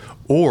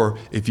 Or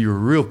if you were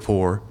real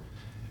poor,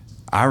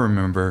 I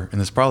remember, and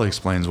this probably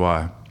explains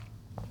why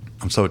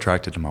I'm so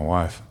attracted to my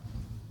wife.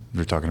 We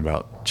were talking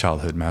about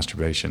childhood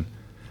masturbation.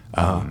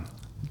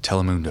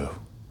 Telemundo.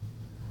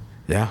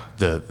 Yeah.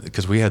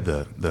 Because we had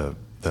the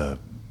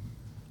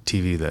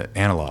TV, the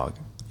analog.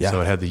 Yeah. So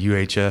it had the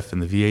UHF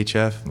and the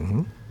VHF.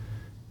 Mm-hmm.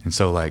 And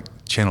so like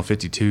channel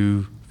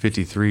 52,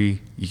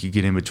 53, you could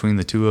get in between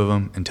the two of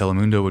them and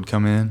Telemundo would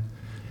come in.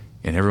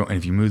 And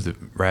if you moved the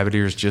rabbit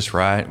ears just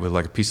right with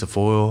like a piece of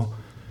foil,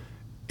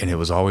 and it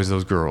was always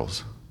those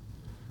girls.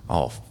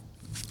 All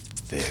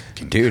thick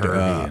and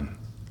curvy.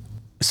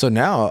 So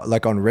now,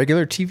 like on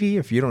regular TV,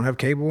 if you don't have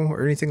cable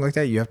or anything like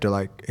that, you have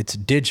to it's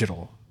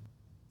digital.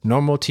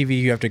 Normal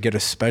TV, you have to get a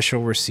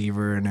special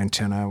receiver, an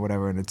antenna,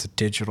 whatever, and it's a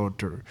digital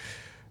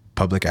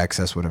public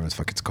access, whatever the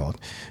fuck it's called.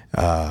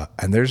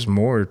 And there's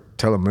more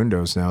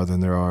Telemundos now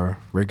than there are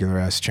regular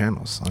ass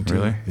channels on TV.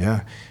 Really?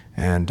 Yeah.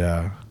 And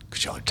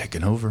because y'all are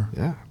taking over.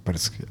 Yeah,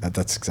 but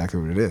that's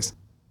exactly what it is.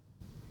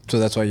 So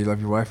that's why you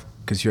love your wife?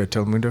 Because you're at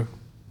Telemundo?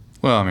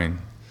 Well, I mean,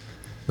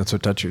 that's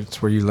what taught you.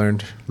 It's where you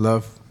learned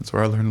love. That's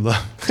where I learned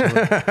love.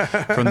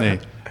 From the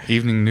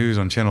evening news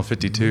on channel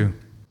 52.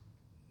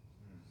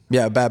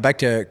 Yeah, back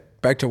to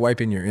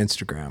wiping your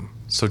Instagram.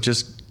 So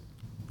just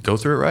go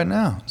through it right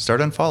now.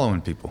 Start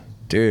unfollowing people.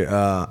 Dude,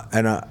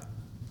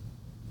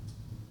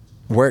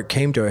 where it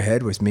came to a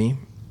head with me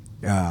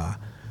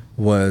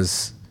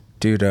was,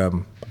 dude, I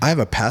have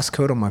a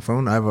passcode on my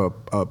phone. I have a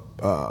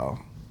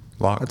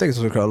lock. I think it's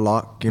called a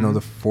lock. You know,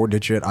 the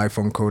 4-digit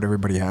iPhone code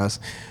everybody has.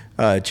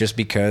 Just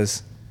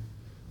because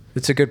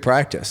it's a good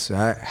practice.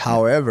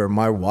 However,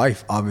 my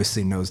wife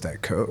obviously knows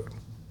that code.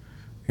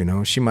 You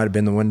know, she might have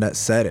been the one that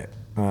said it.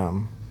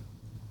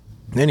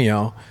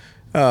 Anyhow,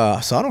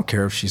 so I don't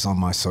care if she's on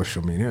my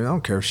social media. I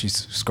don't care if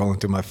she's scrolling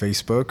through my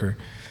Facebook or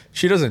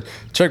she doesn't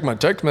check my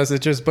text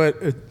messages, but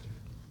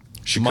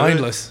she's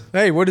mindless.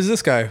 Hey, what is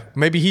this guy?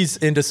 Maybe he's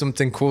into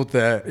something cool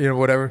that,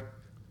 whatever.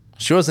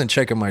 She wasn't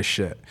checking my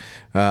shit.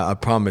 I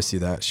promise you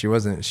that. She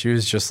wasn't. She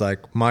was just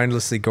like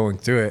mindlessly going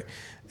through it.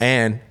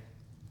 And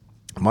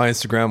my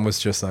Instagram was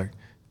just like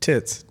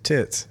tits,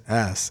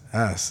 ass,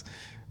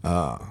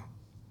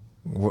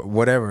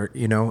 whatever,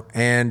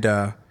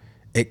 and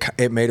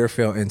it made her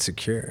feel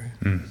insecure.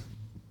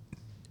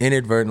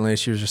 Inadvertently,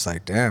 she was just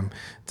like, damn,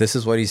 this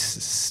is what he's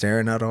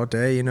staring at all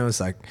day. It's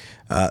like,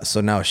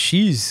 so now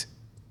she's,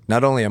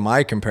 not only am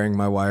I comparing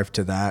my wife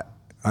to that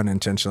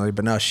unintentionally,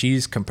 but now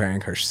she's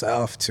comparing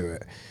herself to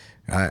it.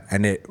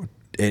 And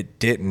it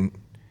didn't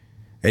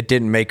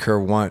make her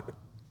want,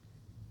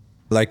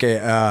 like,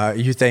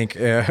 you think,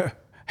 hey,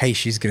 hey,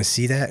 she's going to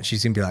see that.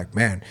 She's going to be like,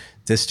 man,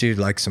 this dude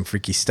likes some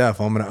freaky stuff.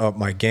 I'm going to up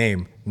my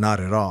game. Not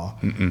at all.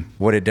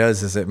 What it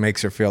does is it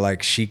makes her feel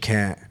like she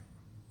can't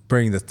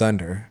bring the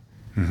thunder.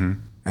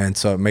 And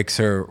so it makes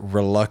her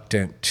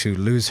reluctant to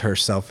lose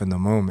herself in the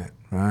moment,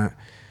 right?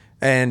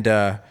 And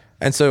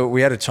so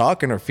we had a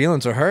talk, and her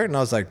feelings were hurt, and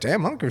I was like,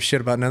 damn, I don't give a shit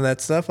about none of that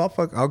stuff.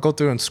 I'll go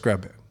through and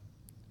scrub it.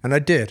 And I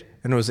did.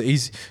 And it was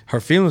easy. Her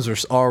feelings were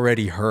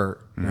already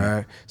hurt,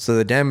 right? So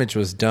the damage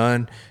was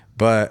done.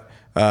 But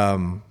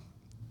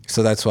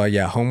so that's why,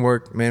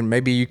 homework, man,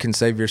 maybe you can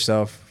save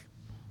yourself,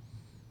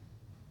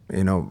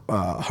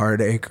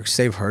 heartache, or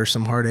save her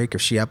some heartache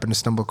if she happened to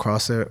stumble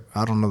across it.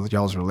 I don't know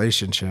y'all's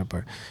relationship,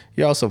 but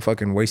you're also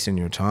fucking wasting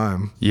your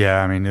time.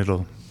 Yeah, I mean,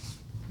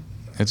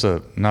 it's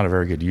not a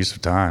very good use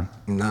of time.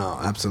 No,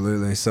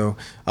 absolutely. So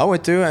I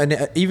went through,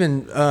 and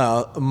even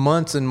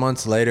months and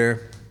months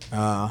later,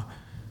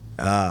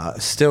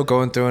 still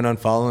going through and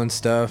unfollowing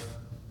stuff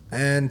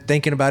and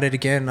thinking about it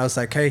again. I was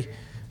like, hey,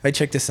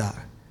 check this out.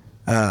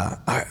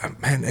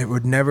 Man, it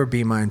would never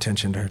be my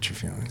intention to hurt your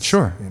feelings.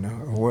 Sure.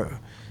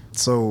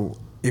 So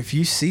if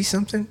you see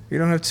something, you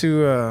don't have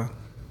to,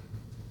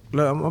 I'm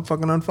gonna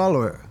fucking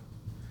unfollow it.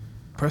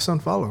 Press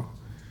unfollow.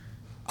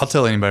 I'll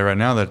tell anybody right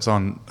now that's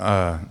on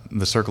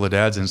the Circle of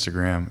Dads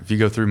Instagram. If you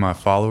go through my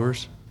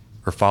followers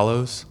or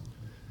follows,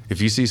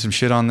 if you see some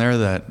shit on there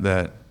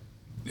that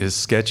is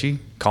sketchy,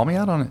 call me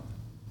out on it.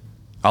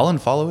 I'll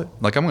unfollow it.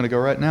 Like, I'm going to go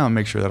right now and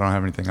make sure that I don't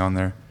have anything on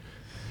there.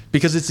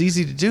 Because it's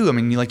easy to do. I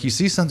mean, you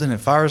see something that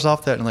fires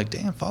off that and like,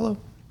 damn, follow.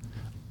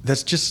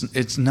 That's just,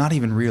 it's not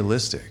even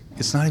realistic.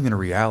 It's not even a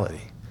reality.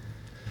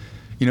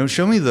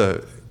 Show me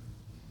the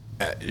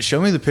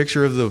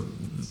picture of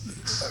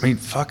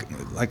fuck,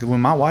 like when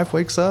my wife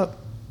wakes up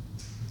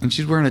and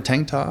she's wearing a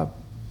tank top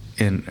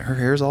and her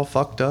hair's all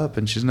fucked up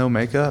and she's no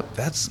makeup,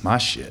 that's my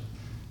shit.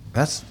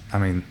 Of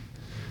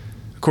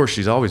course,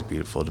 she's always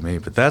beautiful to me,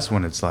 but that's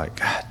when it's like,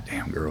 God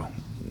damn, girl,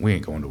 we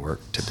ain't going to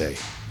work today.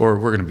 Or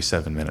we're going to be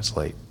 7 minutes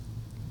late.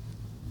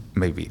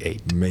 Maybe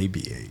 8.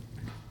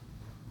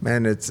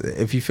 Man, it's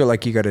if you feel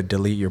like you got to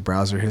delete your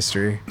browser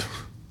history,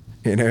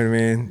 you know what I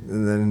mean?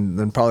 And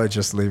then probably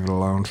just leave it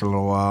alone for a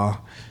little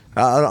while.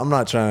 I'm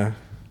not trying to,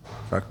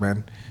 fuck,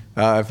 man.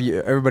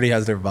 Everybody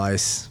has their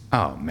vice.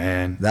 Oh,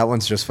 man. That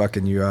one's just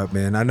fucking you up,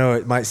 man. I know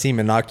it might seem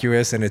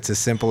innocuous and it's as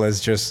simple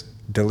as just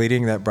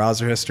deleting that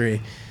browser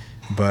history,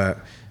 but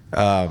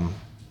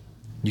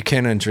you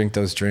can't undrink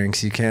those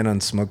drinks. You can't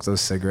unsmoke those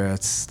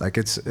cigarettes. Like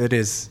it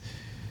is,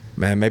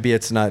 man, maybe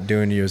it's not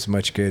doing you as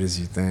much good as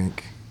you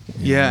think.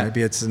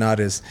 Maybe it's not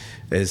as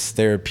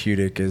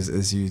therapeutic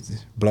as you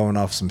blowing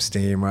off some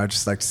steam, or I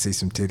just like to see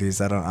some titties.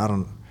 I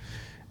don't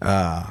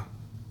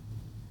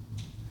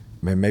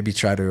maybe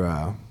try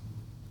to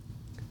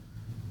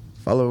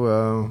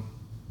follow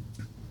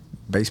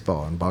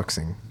baseball and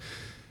boxing.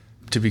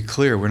 To be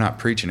clear, we're not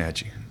preaching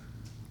at you.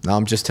 No,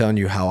 I'm just telling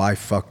you how I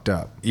fucked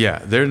up.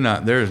 Yeah,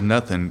 there's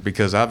nothing,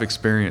 because I've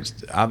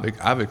experienced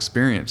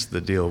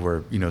the deal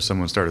where,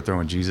 someone started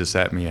throwing Jesus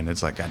at me and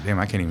it's like, God damn,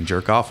 I can't even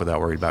jerk off without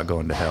worried about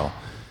going to hell.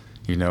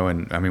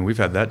 And I mean, we've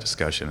had that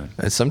discussion.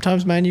 And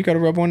sometimes, man, you got to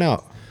rub one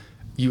out.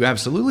 You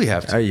absolutely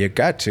have to. You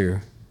got to.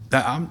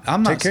 I'm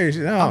not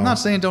I'm not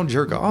saying don't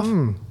jerk off.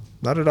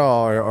 Not at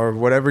all, or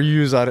whatever you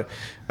use on it.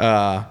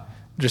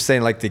 Just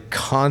saying, like, the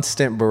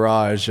constant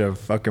barrage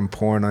of fucking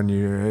porn on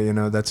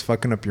you, that's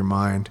fucking up your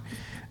mind.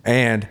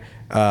 And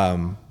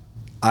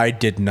I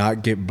did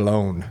not get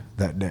blown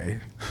that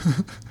day.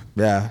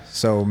 Yeah,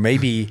 so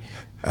maybe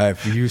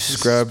if you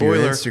scrub your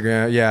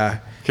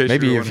Instagram,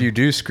 maybe if you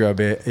do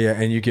scrub it,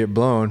 and you get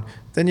blown,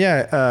 then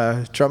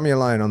drop me a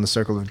line on the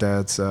Circle of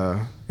Dads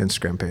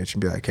Instagram page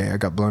and be like, hey, I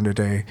got blown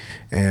today,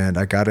 and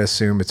I gotta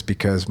assume it's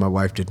because my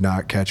wife did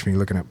not catch me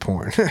looking at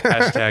porn.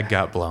 Hashtag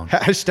got blown.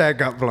 Hashtag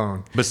got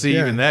blown. But see,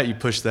 even that, you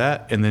push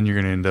that, and then you're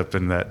gonna end up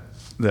in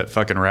that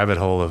fucking rabbit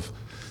hole of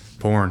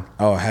porn.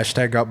 Oh,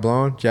 hashtag got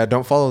blown? Yeah,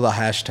 don't follow the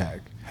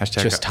hashtag.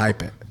 Just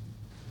type it.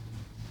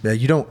 Yeah,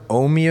 you don't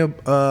owe me a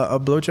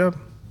blowjob,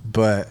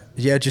 but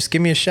just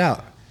give me a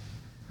shout.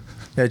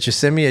 Yeah, just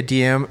send me a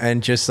DM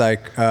and just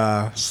like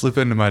slip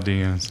into my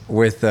DMs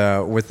with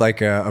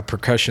like a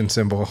percussion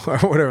symbol or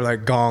whatever,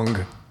 like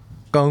gong.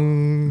 Or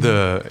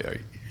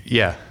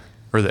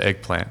the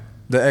eggplant.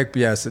 The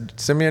egg, so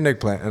send me an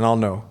eggplant and I'll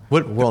know.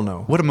 We'll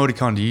know. What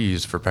emoticon do you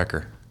use for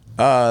pecker?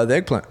 The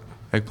eggplant.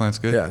 Eggplant's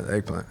good? Yeah, the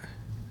eggplant.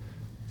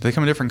 Do they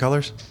come in different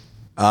colors?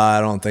 I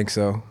don't think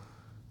so.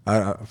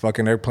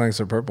 Fucking eggplants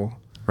are purple.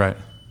 Right.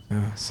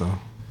 Yeah, so.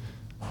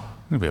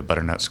 It'll be a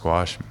butternut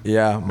squash.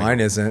 Yeah, mine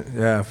isn't.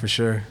 Yeah, for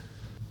sure.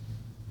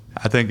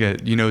 I think,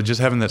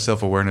 just having that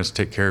self-awareness to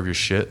take care of your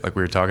shit, like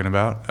we were talking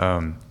about,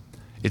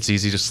 it's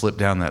easy to slip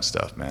down that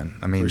stuff, man.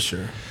 I mean, for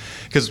sure.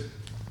 Because,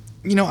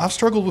 I've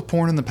struggled with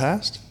porn in the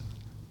past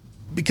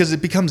because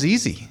it becomes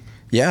easy.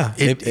 Yeah,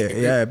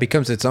 it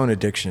becomes its own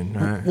addiction.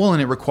 Right? Well,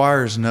 and it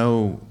requires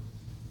no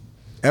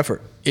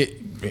effort.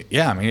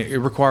 It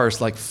requires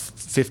like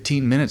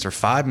 15 minutes or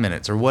 5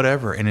 minutes or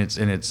whatever, and it's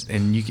at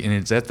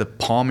the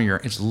palm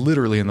of it's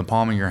literally in the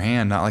palm of your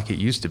hand, not like it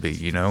used to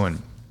be, and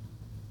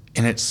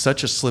it's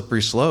such a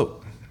slippery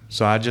slope.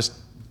 So I just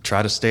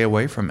try to stay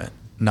away from it.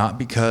 Not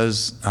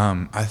because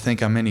I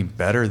think I'm any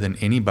better than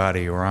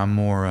anybody or I'm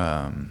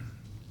more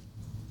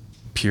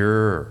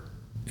pure.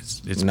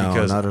 It's No,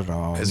 because not at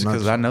all. It's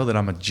because I know that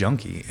I'm a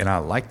junkie and I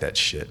like that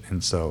shit,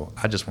 and so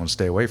I just want to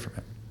stay away from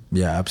it.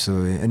 Yeah,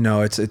 absolutely. And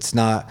no, it's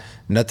not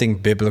nothing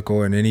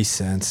biblical in any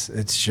sense.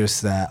 It's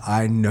just that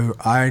I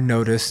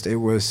noticed it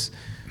was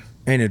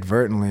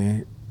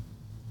inadvertently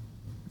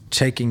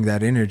taking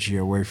that energy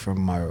away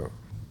from my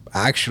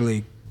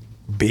actually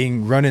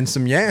running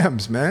some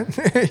yams, man.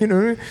 You know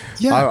what I mean?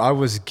 Yeah.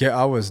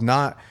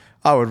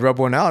 I would rub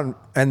one out,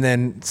 and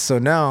then so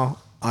now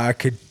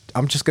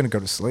I'm just gonna go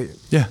to sleep.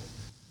 Yeah.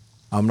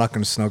 I'm not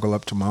gonna snuggle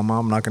up to mama.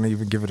 I'm not gonna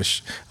even give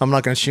it I'm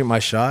not gonna shoot my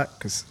shot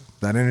because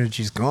that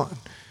energy's gone.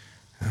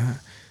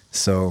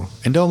 So,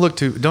 and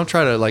don't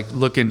try to like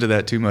look into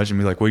that too much and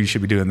be like, well, you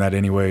should be doing that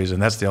anyways, and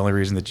that's the only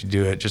reason that you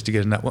do it, just to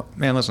get enough. Well,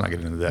 man, let's not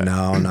get into that.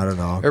 No, not at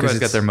all. Everybody's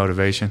got their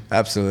motivation.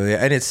 Absolutely,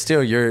 and it's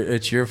still you're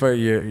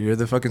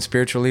the fucking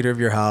spiritual leader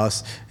of your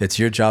house. It's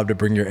your job to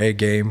bring your A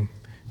game.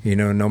 You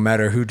know, no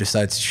matter who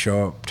decides to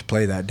show up to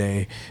play that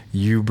day,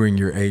 you bring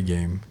your A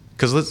game.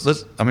 Because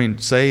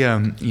say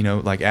you know,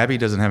 like Abby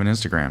doesn't have an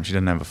Instagram, she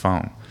doesn't have a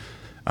phone,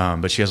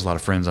 but she has a lot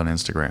of friends on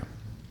Instagram.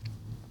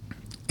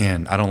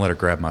 And I don't let her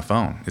grab my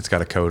phone. It's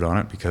got a code on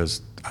it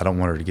because I don't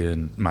want her to get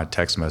in my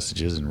text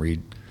messages and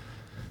read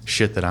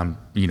shit that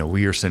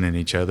we are sending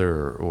each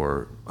other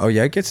or. Oh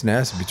yeah, it gets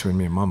nasty between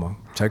me and mama.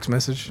 Text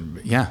message.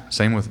 Yeah,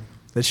 same with.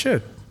 It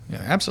should.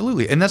 Yeah,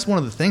 absolutely. And that's one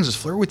of the things is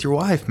flirt with your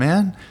wife,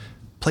 man.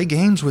 Play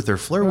games with her,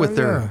 flirt with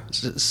her,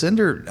 send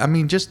her. I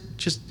mean, just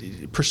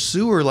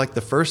pursue her like the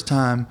first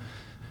time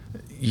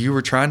you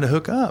were trying to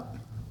hook up.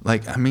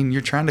 Like, I mean,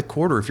 you're trying to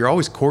court her. If you're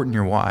always courting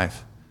your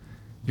wife,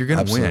 you're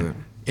gonna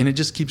win. And it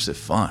just keeps it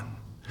fun.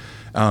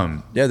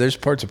 Yeah, there's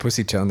parts of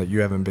Pussytown that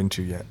you haven't been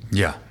to yet.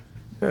 Yeah.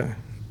 Yeah.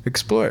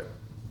 Explore it.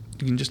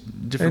 You can just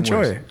different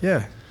enjoy ways. it.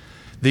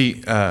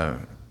 Yeah.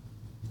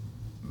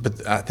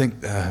 But I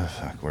think,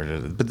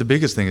 but the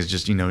biggest thing is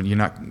just, you're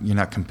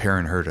not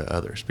comparing her to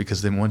others,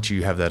 because then once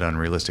you have that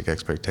unrealistic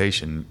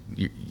expectation,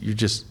 you've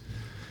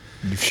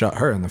shot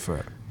her in the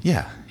foot.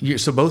 Yeah.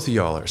 So both of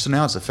y'all are. So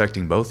now it's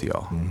affecting both of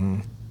y'all. Mm-hmm.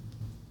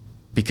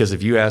 Because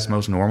if you ask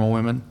most normal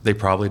women, they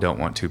probably don't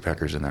want two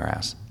peckers in their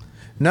ass.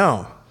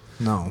 No.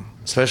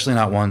 Especially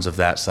not ones of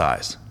that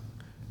size.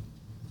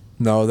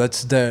 No,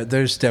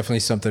 there's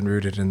definitely something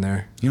rooted in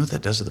there. You know what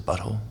that does to the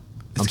butthole?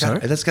 Sorry?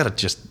 That's got to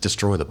just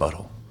destroy the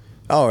butthole.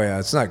 Oh, yeah.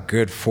 It's not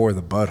good for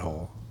the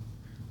butthole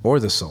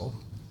or the soul.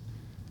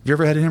 Have you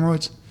ever had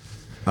hemorrhoids?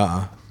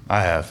 I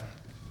have.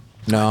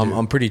 No,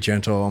 I'm pretty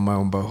gentle on my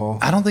own butthole.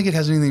 I don't think it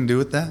has anything to do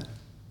with that.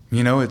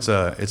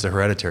 It's a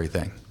hereditary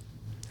thing.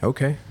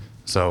 Okay.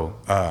 So,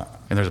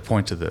 and there's a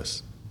point to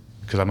this,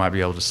 because I might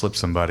be able to slip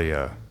somebody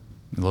a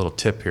little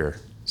tip here,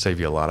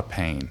 save you a lot of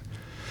pain.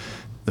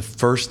 The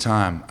first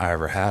time I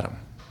ever had them,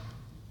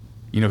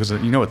 because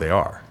you know what they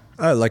are.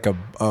 Like a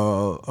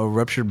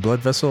ruptured blood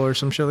vessel or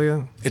some shit like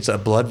that? It's a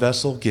blood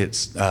vessel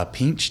gets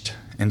pinched,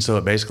 and so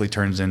it basically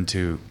turns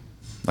into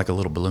like a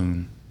little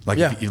balloon. Like,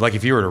 yeah.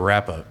 if you were to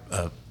wrap a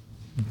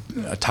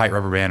tight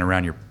rubber band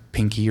around your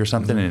pinky or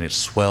something, and it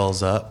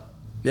swells up.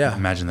 Yeah.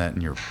 Imagine that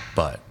in your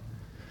butt.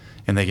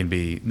 And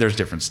there's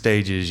different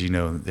stages,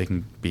 they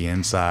can be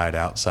inside,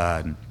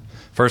 outside. And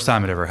first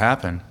time it ever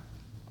happened,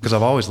 because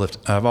I've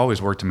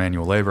always worked in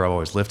manual labor, I've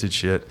always lifted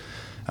shit.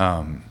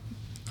 I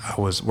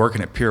was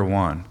working at Pier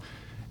 1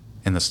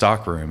 in the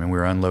stock room, and we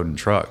were unloading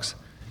trucks.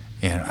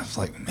 And I was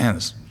like, man,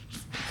 this is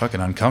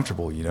fucking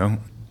uncomfortable,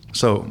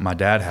 So my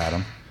dad had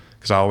them,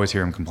 because I always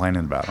hear him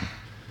complaining about them.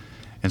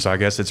 And so I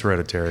guess it's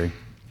hereditary.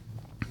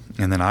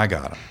 And then I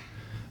got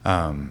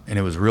them. And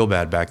it was real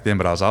bad back then,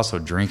 but I was also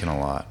drinking a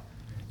lot.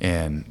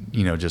 And,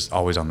 just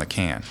always on the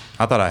can.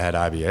 I thought I had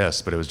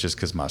IBS, but it was just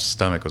because my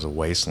stomach was a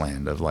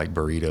wasteland of like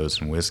burritos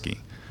and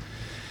whiskey.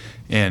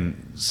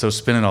 And so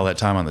spending all that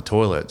time on the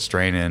toilet,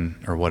 straining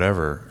or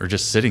whatever, or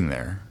just sitting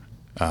there,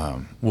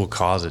 will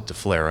cause it to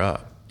flare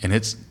up. And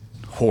it's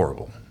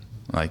horrible.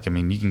 Like, I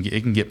mean,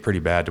 it can get pretty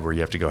bad to where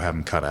you have to go have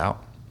them cut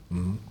out.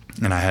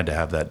 Mm-hmm. And I had to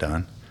have that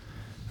done.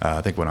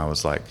 I think when I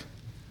was like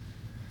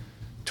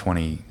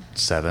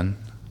 27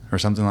 or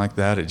something like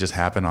that. It just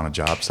happened on a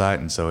job site,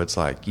 and so it's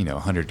like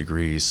 100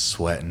 degrees,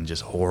 sweating,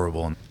 just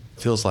horrible, and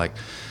it feels like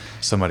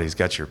somebody's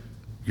got your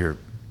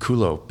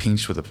culo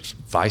pinched with a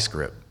vice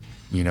grip.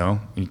 You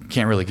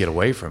can't really get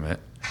away from it.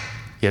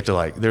 You have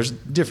to there's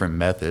different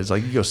methods.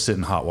 Like, you go sit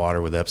in hot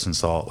water with Epsom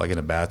salt, like in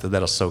a bath,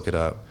 that'll soak it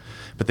up.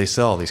 But they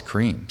sell all these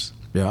creams.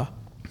 Yeah.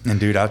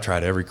 And dude, I've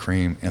tried every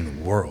cream in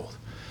the world,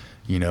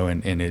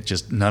 and it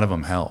just, none of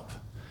them help.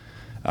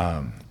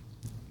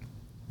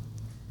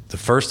 The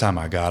first time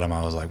I got them,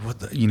 I was like, what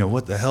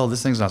the hell?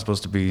 This thing's not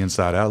supposed to be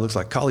inside out. It looks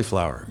like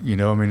cauliflower. I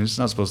mean, it's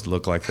not supposed to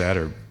look like that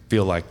or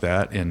feel like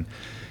that. And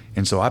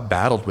so I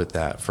battled with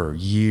that for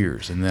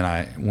years. And then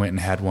I went and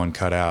had one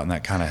cut out, and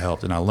that kind of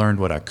helped. And I learned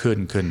what I could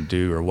and couldn't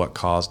do, or what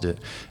caused it.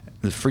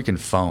 The freaking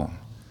foam.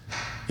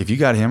 If you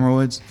got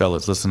hemorrhoids,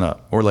 fellas, listen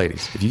up. Or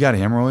ladies, if you got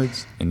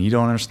hemorrhoids and you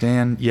don't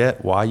understand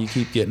yet why you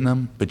keep getting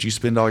them, but you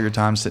spend all your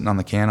time sitting on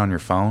the can on your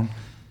phone,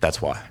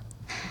 that's why.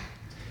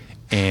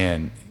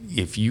 And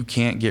if you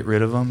can't get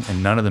rid of them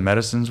and none of the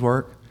medicines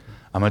work,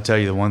 I'm going to tell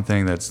you the one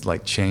thing that's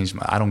like changed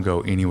I don't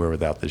go anywhere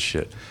without this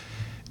shit.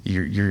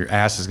 Your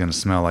ass is going to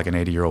smell like an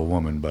 80-year-old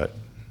woman, but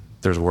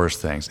there's worse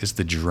things. It's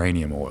the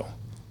geranium oil,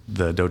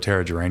 the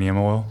doTERRA geranium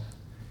oil.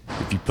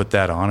 If you put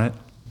that on it,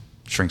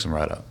 shrinks them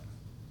right up.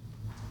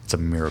 It's a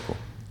miracle.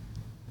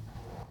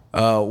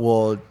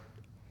 Well,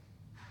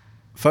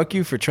 fuck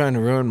you for trying to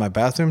ruin my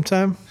bathroom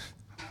time.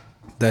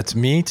 That's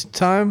me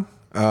time.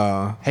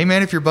 Hey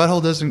man, if your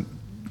butthole doesn't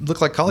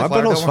look like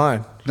cauliflower, my butthole's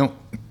fine. No.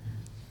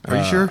 Are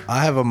you sure?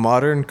 I have a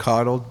modern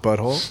coddled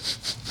butthole.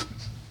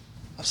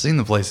 I've seen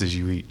the places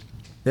you eat.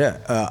 Yeah,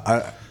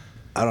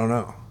 I don't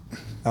know.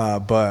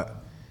 But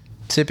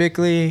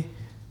typically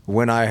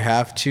when I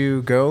have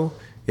to go,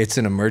 it's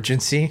an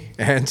emergency.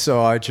 And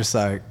so I just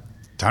like...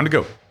 Time to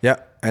go. Yeah.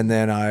 And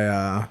then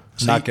I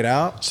knock it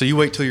out. So you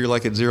wait till you're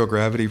like at zero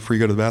gravity before you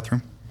go to the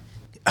bathroom?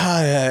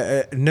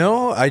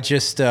 No, I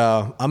just...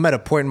 I'm at a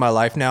point in my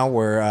life now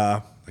where...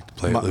 like to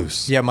play it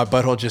loose. Yeah, my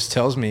butthole just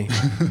tells me.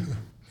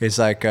 It's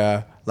like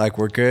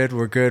we're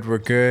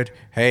good.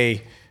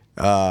 Hey...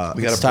 we got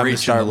it's to time to breach in the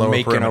start lower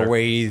making perimeter. our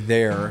way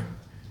there.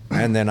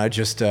 And then I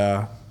just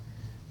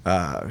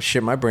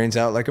shit my brains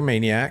out like a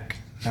maniac,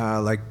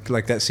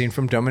 like that scene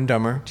from Dumb and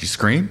Dumber. Do you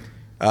scream?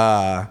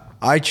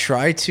 I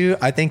try to.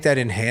 I think that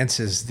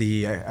enhances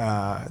the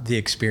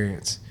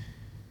experience.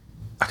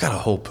 I got a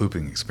whole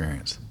pooping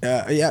experience.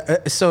 Yeah.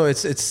 So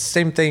it's the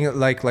same thing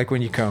like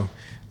when you come,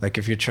 like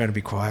if you're trying to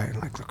be quiet,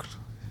 like look,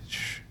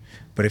 shh.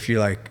 But if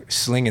you're like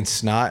slinging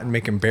snot and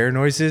making bear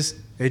noises,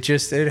 it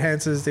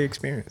enhances the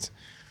experience.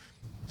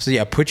 So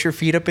yeah, put your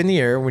feet up in the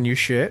air when you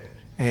shit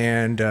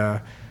and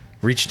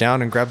reach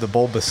down and grab the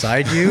bowl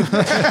beside you.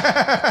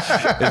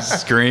 And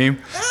scream.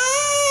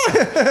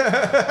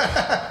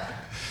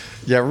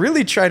 Yeah,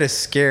 really try to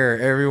scare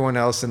everyone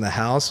else in the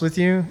house with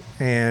you.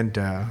 And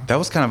That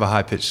was kind of a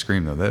high pitched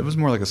scream though. That was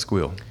more like a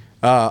squeal.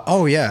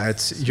 oh yeah,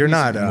 you're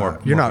not More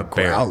not like a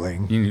bear.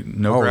 growling.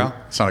 Growl?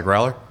 It's not a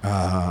growler?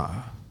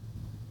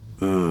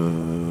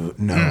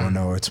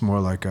 No, it's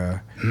more like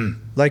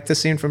like the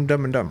scene from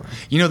Dumb and Dumber.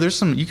 You know,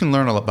 there's you can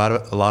learn a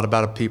lot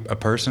about a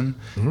person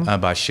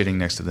by shitting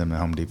next to them at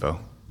Home Depot.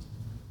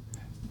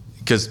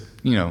 Because,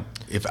 you know,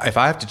 if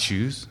I have to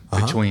choose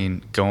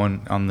between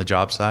going on the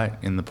job site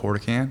in the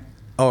Porta-Can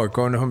or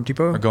going to Home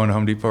Depot? or going to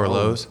Home Depot or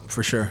Lowe's,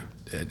 For sure.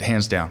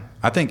 hands down.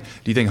 Do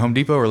you think Home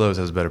Depot or Lowe's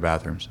has better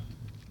bathrooms?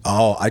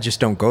 Oh, I just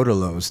don't go to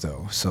Lowe's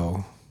though,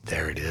 so...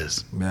 There it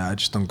is. Yeah, I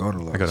just don't go to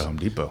Lowe's. I go to Home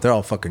Depot. They're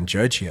all fucking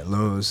judgy at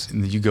Lowe's.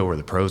 And you go where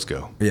the pros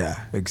go.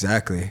 Yeah,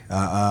 exactly.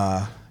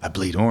 I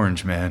bleed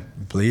orange, man.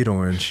 Bleed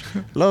orange.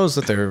 Lowe's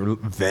with their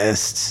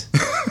vests.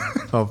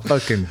 Oh,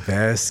 fucking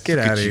vest. Get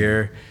out of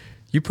here.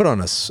 You put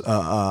on a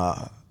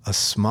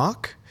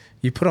smock.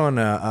 You put on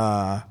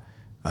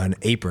an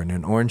apron,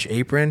 an orange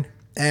apron,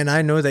 and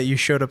I know that you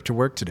showed up to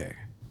work today.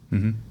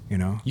 Mm-hmm. You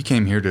know? You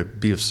came here to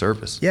be of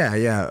service.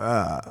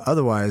 Yeah.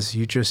 Otherwise,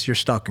 you're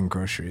stocking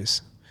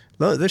groceries.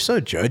 They're so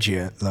judgy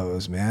at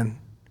Lowe's, man.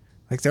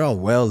 Like they're all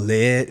well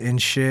lit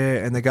and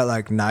shit, and they got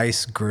like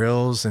nice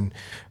grills and,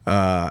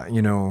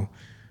 you know,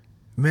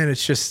 man,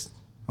 it's just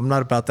I'm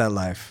not about that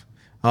life.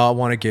 I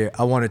want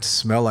it to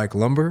smell like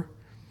lumber.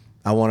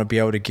 I want to be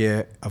able to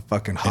get a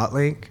fucking hot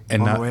link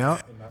on the way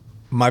out.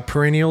 My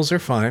perennials are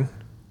fine.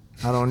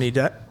 I don't need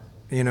that.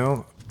 You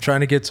know,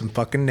 trying to get some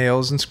fucking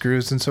nails and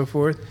screws and so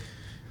forth.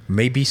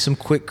 Maybe some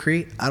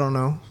Quickcrete. I don't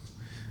know.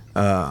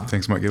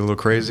 Things might get a little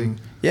crazy.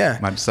 Yeah.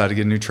 Might decide to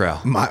get a new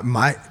trowel.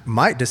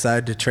 Might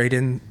decide to trade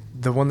in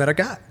the one that I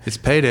got. It's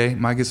payday.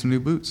 Might get some new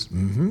boots.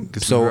 Mm-hmm.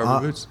 Get some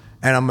rubber boots.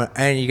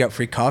 And you got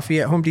free coffee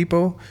at Home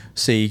Depot.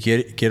 So you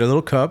get a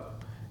little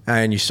cup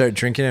and you start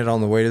drinking it on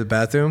the way to the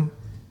bathroom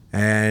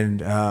and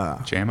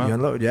jam up. You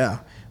unload, yeah.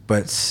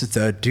 But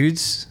the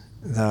dudes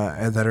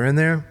that are in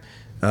there,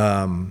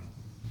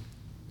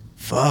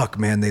 fuck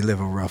man, they live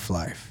a rough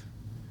life.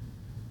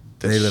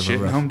 They live shit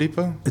in Home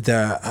Depot?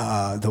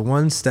 The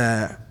ones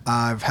that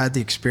I've had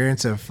the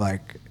experience of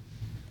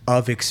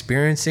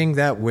experiencing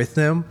that with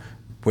them,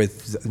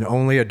 with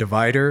only a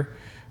divider,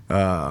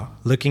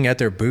 looking at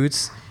their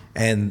boots,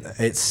 and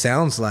it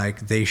sounds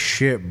like they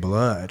shit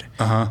blood,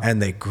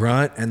 and they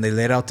grunt and they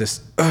let out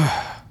this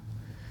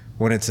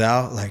when it's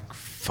out, like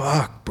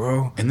fuck,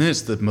 bro. And then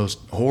it's the most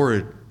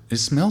horrid. It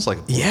smells like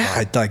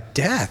like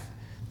death.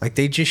 Like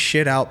they just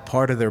shit out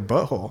part of their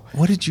butthole.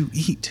 What did you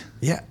eat?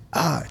 Yeah.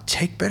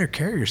 Take better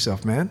care of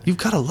yourself, man. You've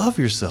got to love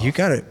yourself. You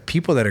got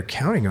people that are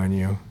counting on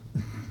you.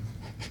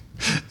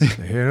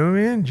 You know what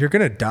I mean? You're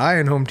going to die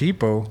in Home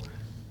Depot.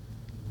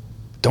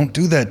 Don't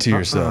do that to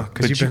yourself.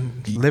 Because you've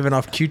been living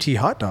off QT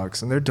hot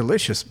dogs, and they're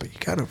delicious, but you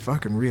got to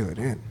fucking reel it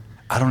in.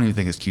 I don't even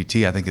think it's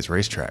QT. I think it's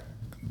racetrack.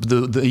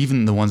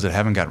 Even the ones that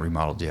haven't got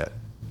remodeled yet.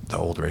 The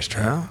old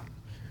racetrack. Yeah?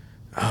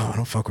 Oh, I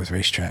don't fuck with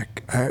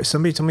racetrack.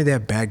 Somebody told me they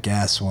had bad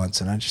gas once,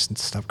 and I just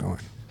stopped going.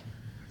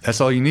 That's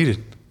all you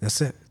needed.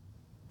 That's it.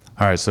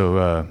 All right,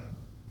 so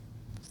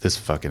this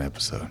fucking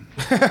episode.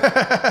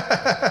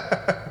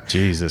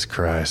 Jesus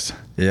Christ.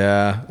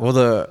 Yeah. Well,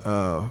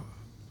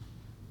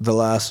 the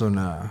last one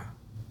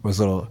was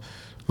a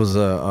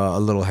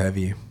little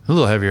heavy. A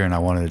little heavier than I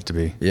wanted it to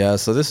be. Yeah.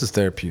 So this is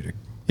therapeutic.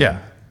 Yeah,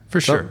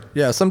 for sure.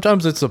 Yeah.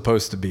 Sometimes it's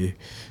supposed to be.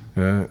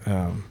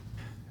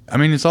 I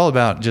mean, it's all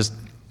about just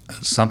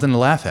something to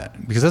laugh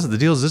at, because that's the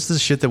deal. Is this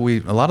is shit that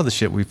a lot of the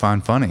shit we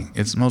find funny.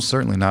 It's most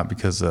certainly not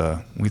because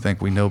we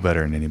think we know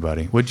better than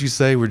anybody. What'd you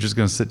say? We're just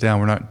going to sit down.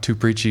 We're not too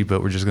preachy,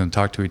 but we're just going to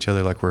talk to each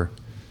other like we're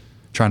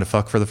trying to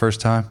fuck for the first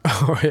time.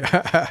 Oh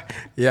yeah,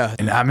 yeah.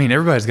 And I mean,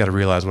 everybody's got to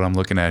realize what I'm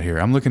looking at here.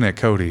 I'm looking at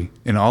Cody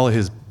in all of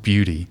his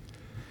beauty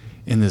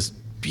in this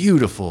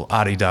beautiful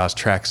Adidas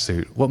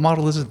tracksuit. What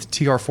model is it? The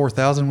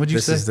TR4000? What'd you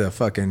say? This is the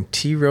fucking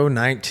T-Row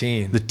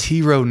 19. The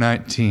T-Row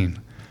 19.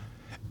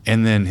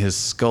 And then his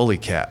Scully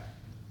cap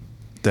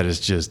that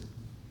is just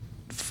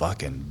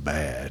fucking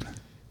bad.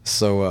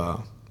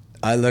 So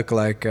I look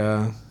like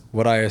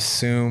what I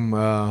assume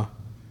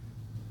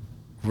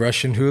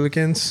Russian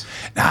hooligans.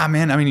 Nah,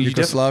 man. I mean,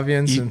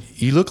 Yugoslavians.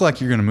 You look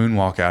like you're going to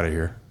moonwalk out of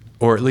here,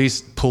 or at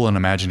least pull an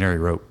imaginary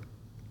rope.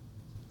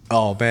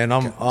 Oh man,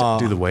 I'm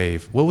do the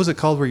wave. What was it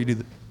called where you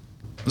do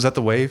was that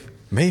the wave?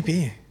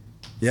 Maybe.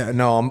 Yeah,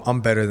 no,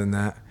 I'm better than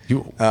that.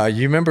 You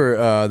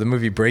remember the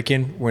movie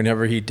Breaking?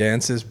 Whenever he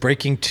dances,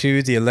 Breaking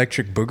 2, the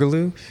Electric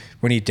Boogaloo,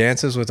 when he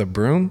dances with a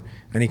broom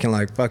and he can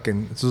like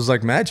fucking. This was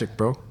like magic,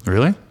 bro.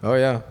 Really? Oh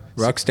yeah,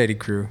 Rocksteady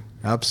crew,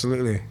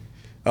 absolutely.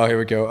 Oh, here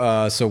we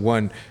go. So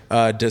one,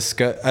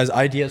 discuss as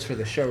ideas for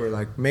the show. We're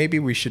like, maybe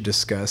we should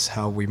discuss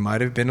how we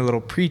might have been a little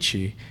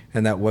preachy,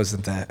 and that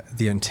wasn't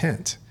the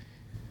intent.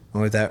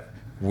 Only that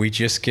we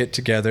just get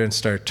together and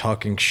start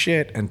talking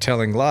shit and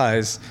telling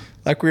lies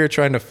like we were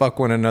trying to fuck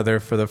one another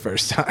for the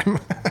first time.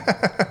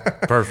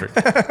 Perfect.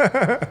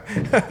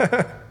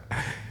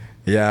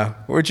 Yeah,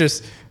 we're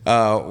just,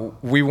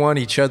 we want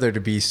each other to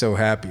be so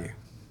happy.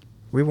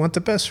 We want the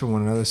best for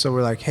one another. So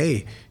we're like,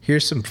 hey,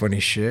 here's some funny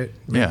shit.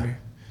 Maybe.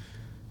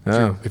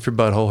 Yeah. If your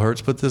butthole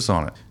hurts, put this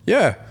on it.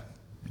 Yeah.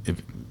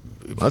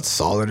 That's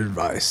solid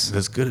advice.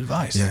 That's good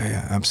advice.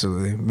 Yeah,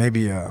 absolutely.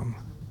 Maybe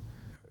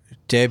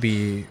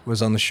Debbie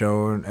was on the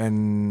show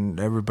and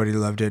everybody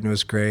loved it and it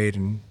was great,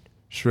 and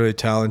she's really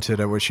talented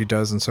at what she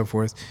does and so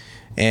forth.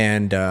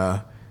 And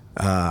at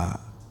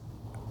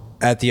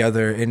the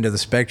other end of the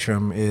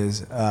spectrum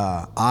is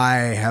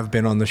I have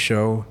been on the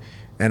show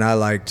and I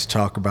like to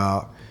talk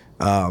about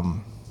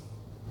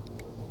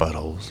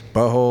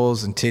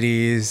buttholes and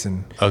titties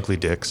and ugly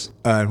dicks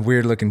and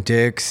weird looking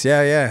dicks.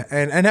 Yeah,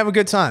 and have a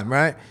good time,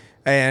 right?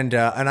 And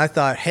I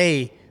thought,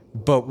 hey,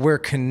 but we're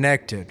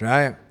connected,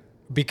 right?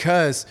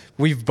 Because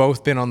we've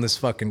both been on this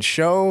fucking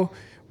show.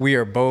 We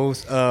are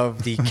both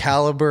of the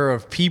caliber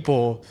of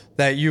people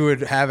that you would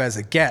have as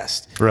a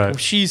guest. Right.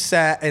 She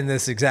sat in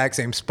this exact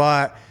same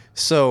spot.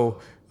 So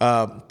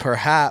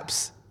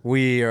perhaps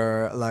we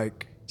are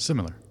like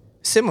similar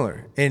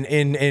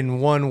in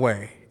one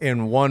way,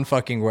 in one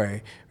fucking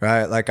way,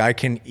 right? Like I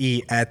can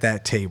eat at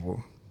that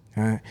table.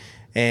 Right?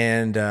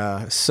 And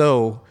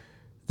so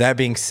that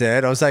being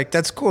said, I was like,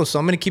 that's cool. So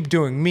I'm going to keep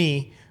doing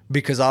me,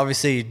 because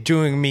obviously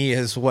doing me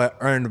is what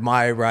earned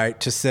my right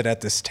to sit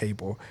at this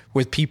table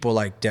with people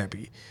like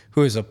Debbie,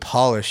 who is a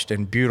polished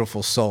and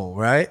beautiful soul,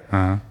 right?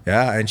 Uh-huh.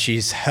 Yeah, and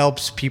she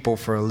helps people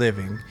for a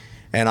living,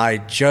 and I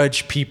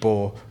judge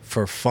people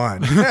for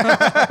fun.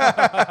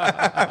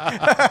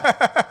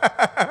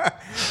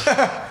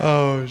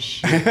 Oh,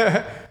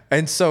 shit.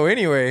 And so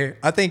anyway,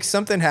 I think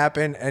something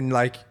happened, and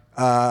like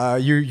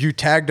you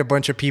tagged a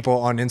bunch of people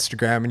on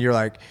Instagram, and you're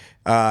like,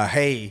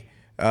 hey,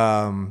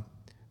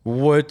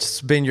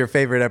 what's been your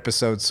favorite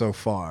episode so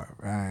far?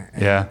 Right?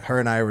 And yeah. Her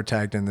and I were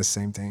tagged in the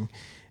same thing.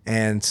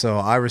 And so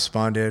I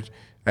responded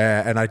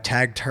and I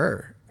tagged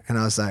her. And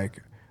I was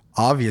like,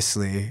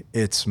 obviously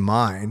it's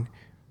mine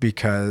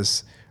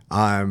because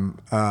I'm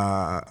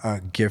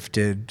a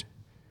gifted,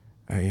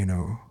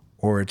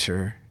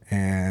 orator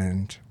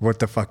and what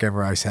the fuck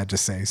ever I had to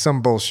say.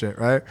 Some bullshit,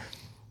 right?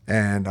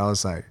 And I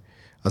was like,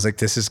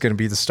 this is going to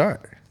be the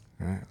start.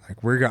 Right? Like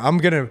I'm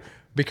going to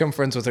become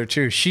friends with her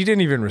too. She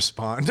didn't even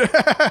respond.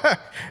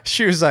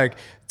 She was like,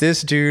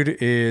 this dude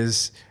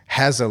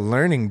has a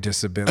learning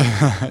disability.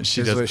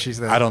 She does. What she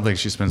said. I don't think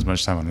she spends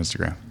much time on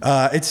Instagram.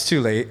 It's too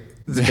late.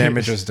 The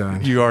damage was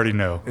done. You already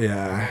know.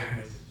 Yeah.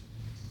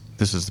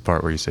 This is the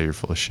part where you say you're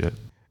full of shit.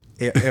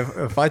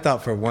 If I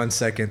thought for 1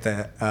 second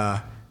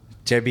that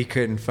Debbie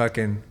couldn't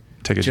fucking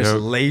take a just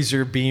joke,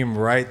 laser beam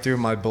right through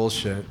my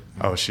bullshit.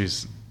 Oh,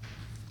 she's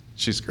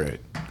great.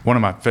 One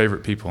of my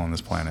favorite people on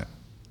this planet.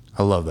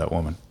 I love that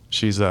woman.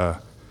 She's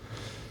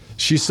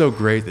so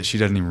great that she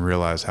doesn't even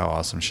realize how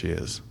awesome she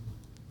is,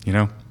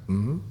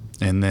 Mm-hmm.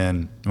 And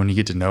then when you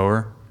get to know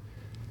her,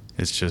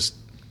 it's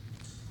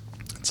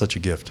such a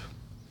gift.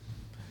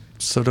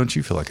 So don't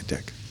you feel like a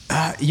dick?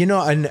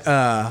 And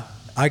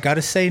I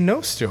gotta say no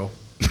still.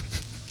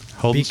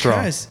 Holding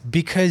strong.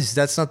 Because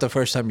that's not the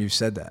first time you've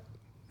said that.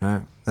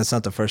 Right? That's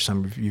not the first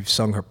time you've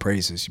sung her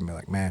praises. You'd be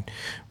like, man,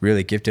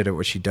 really gifted at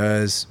what she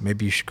does.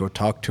 Maybe you should go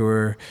talk to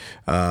her.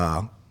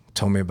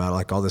 told me about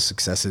like all the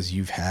successes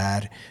you've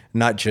had,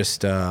 not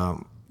just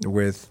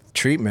with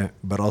treatment,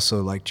 but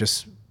also like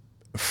just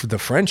the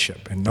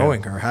friendship and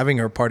knowing her, having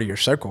her part of your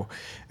circle.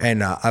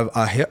 And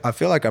I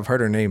feel like I've heard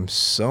her name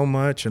so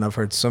much, and I've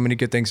heard so many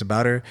good things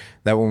about her,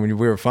 that when we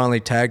were finally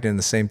tagged in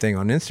the same thing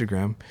on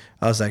Instagram,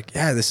 I was like,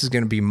 yeah, this is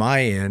going to be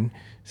my end.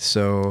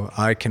 So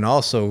I can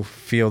also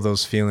feel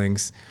those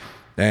feelings.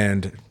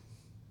 And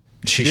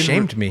she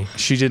shamed me.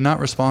 She did not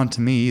respond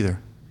to me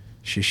either.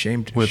 She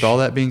shamed. With all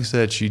that being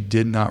said, she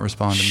did not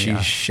respond to me. She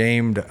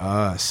shamed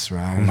us,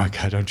 right? Oh my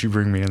God, don't you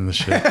bring me in this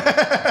shit.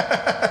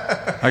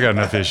 I got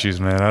enough issues,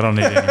 man. I don't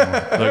need any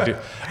more. Look, dude,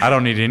 I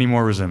don't need any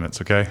more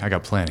resentments, okay? I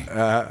got plenty.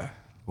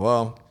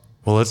 Well,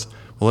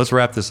 let's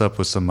wrap this up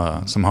with some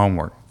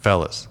homework.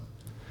 Fellas,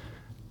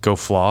 go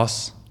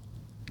floss,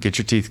 get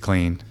your teeth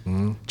cleaned,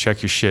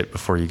 check your shit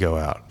before you go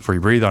out, before you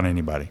breathe on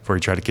anybody, before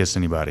you try to kiss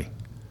anybody,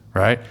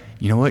 right?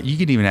 You know what? You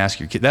could even ask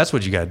your kid. That's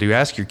what you got to do.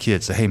 Ask your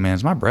kid, say, hey, man,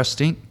 does my breath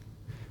stink?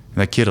 And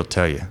that kid will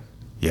tell you,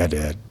 yeah,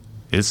 Dad,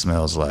 it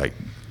smells like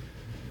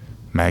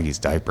Maggie's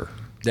diaper.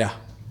 yeah.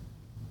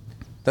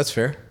 That's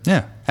fair.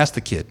 Yeah, ask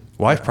the kid.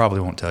 Wife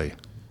probably won't tell you.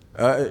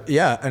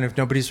 Yeah, and if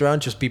nobody's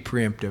around, just be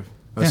preemptive.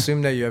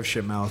 Assume that you have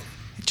shit mouth.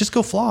 Just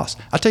go floss.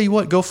 I'll tell you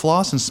what, go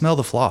floss and smell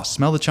the floss.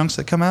 Smell the chunks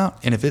that come out,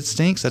 and if it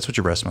stinks, that's what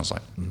your breath smells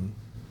like. Mm-hmm.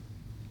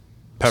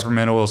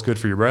 Peppermint oil is good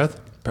for your breath.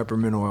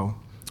 Peppermint oil.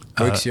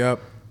 Wakes you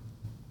up.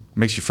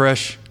 Makes you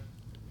fresh.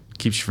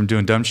 Keeps you from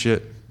doing dumb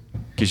shit.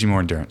 Gives you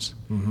more endurance.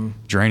 Mm-hmm.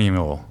 Geranium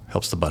oil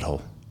helps the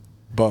butthole.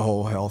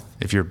 Butthole health.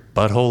 If your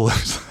butthole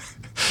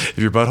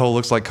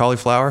looks like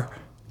cauliflower,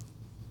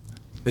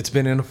 it's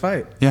been in a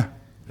fight. Yeah.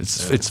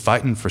 It's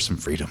fighting for some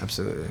freedom.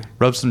 Absolutely.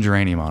 Rub some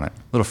geranium on it.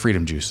 Little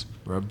freedom juice.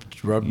 Rub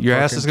your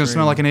ass is going to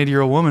smell like an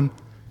 80-year-old woman,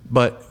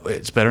 but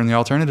it's better than the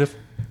alternative.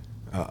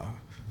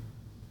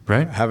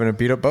 Right? Having a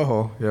beat up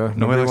butthole. Yeah.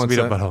 Nobody likes a beat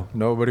up butthole.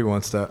 Nobody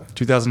wants that.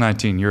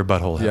 2019, you're a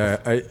butthole.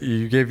 Yeah.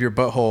 You gave your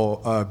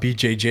butthole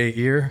BJJ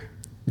ear.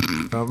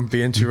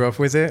 Being too rough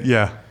with it.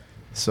 Yeah.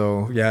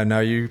 So, yeah,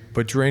 now you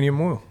put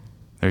geranium oil.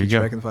 There you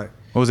go. Back in the fight.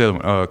 What was the other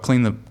one?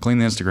 Clean the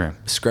Instagram.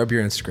 Scrub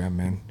your Instagram,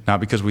 man. Not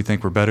because we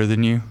think we're better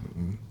than you,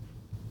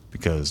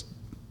 because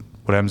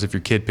what happens if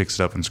your kid picks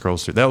it up and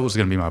scrolls through? That was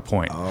going to be my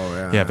point. Oh,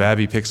 yeah. Yeah, if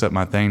Abby picks up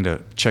my thing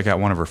to check out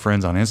one of her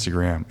friends on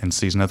Instagram and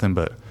sees nothing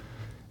but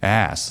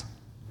ass,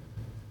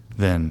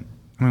 then,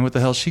 I mean, what the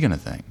hell is she going to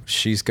think?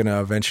 She's going to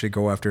eventually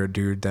go after a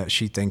dude that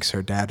she thinks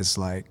her dad is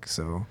like,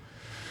 so...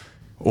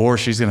 Or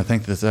she's going to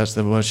think that that's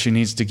what she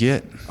needs to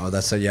get. Oh,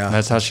 that's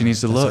how she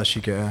needs to look. That's how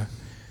she get.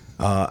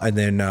 And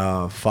then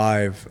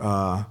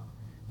 5,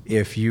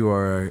 if you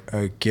are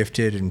a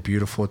gifted and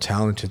beautiful,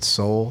 talented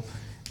soul,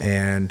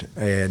 and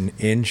an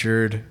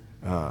injured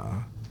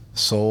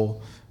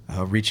soul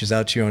reaches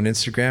out to you on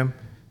Instagram,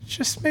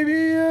 just maybe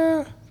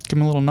give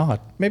him a little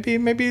nod.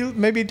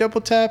 Maybe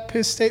double tap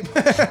his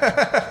statement.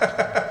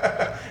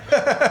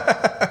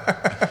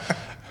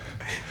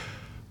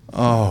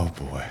 Oh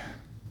boy.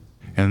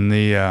 And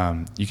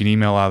you can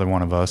email either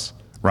one of us,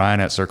 Ryan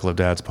at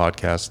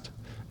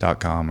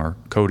circleofdadspodcast.com or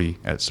Cody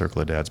at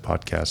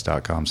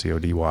circleofdadspodcast.com,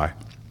 CODY. Yeah,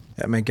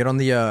 man, get on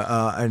the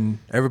and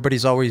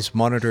everybody's always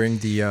monitoring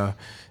the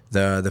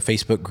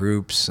Facebook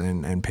groups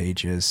and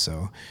pages.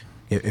 So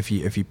if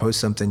you post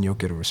something, you'll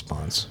get a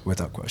response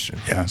without question.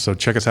 Yeah. So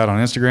check us out on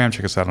Instagram.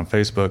 Check us out on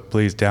Facebook.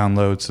 Please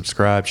download,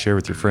 subscribe, share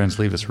with your friends,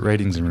 leave us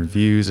ratings and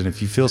reviews. And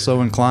if you feel so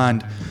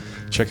inclined,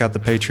 check out the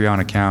Patreon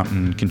account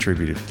and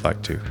contribute if you'd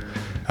like to.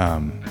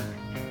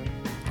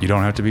 You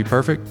don't have to be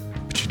perfect,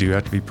 but you do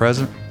have to be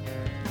present.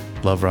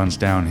 Love runs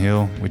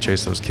downhill. We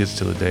chase those kids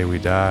till the day we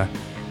die.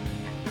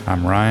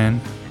 I'm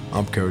Ryan.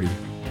 I'm Cody.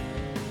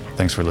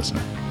 Thanks for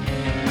listening.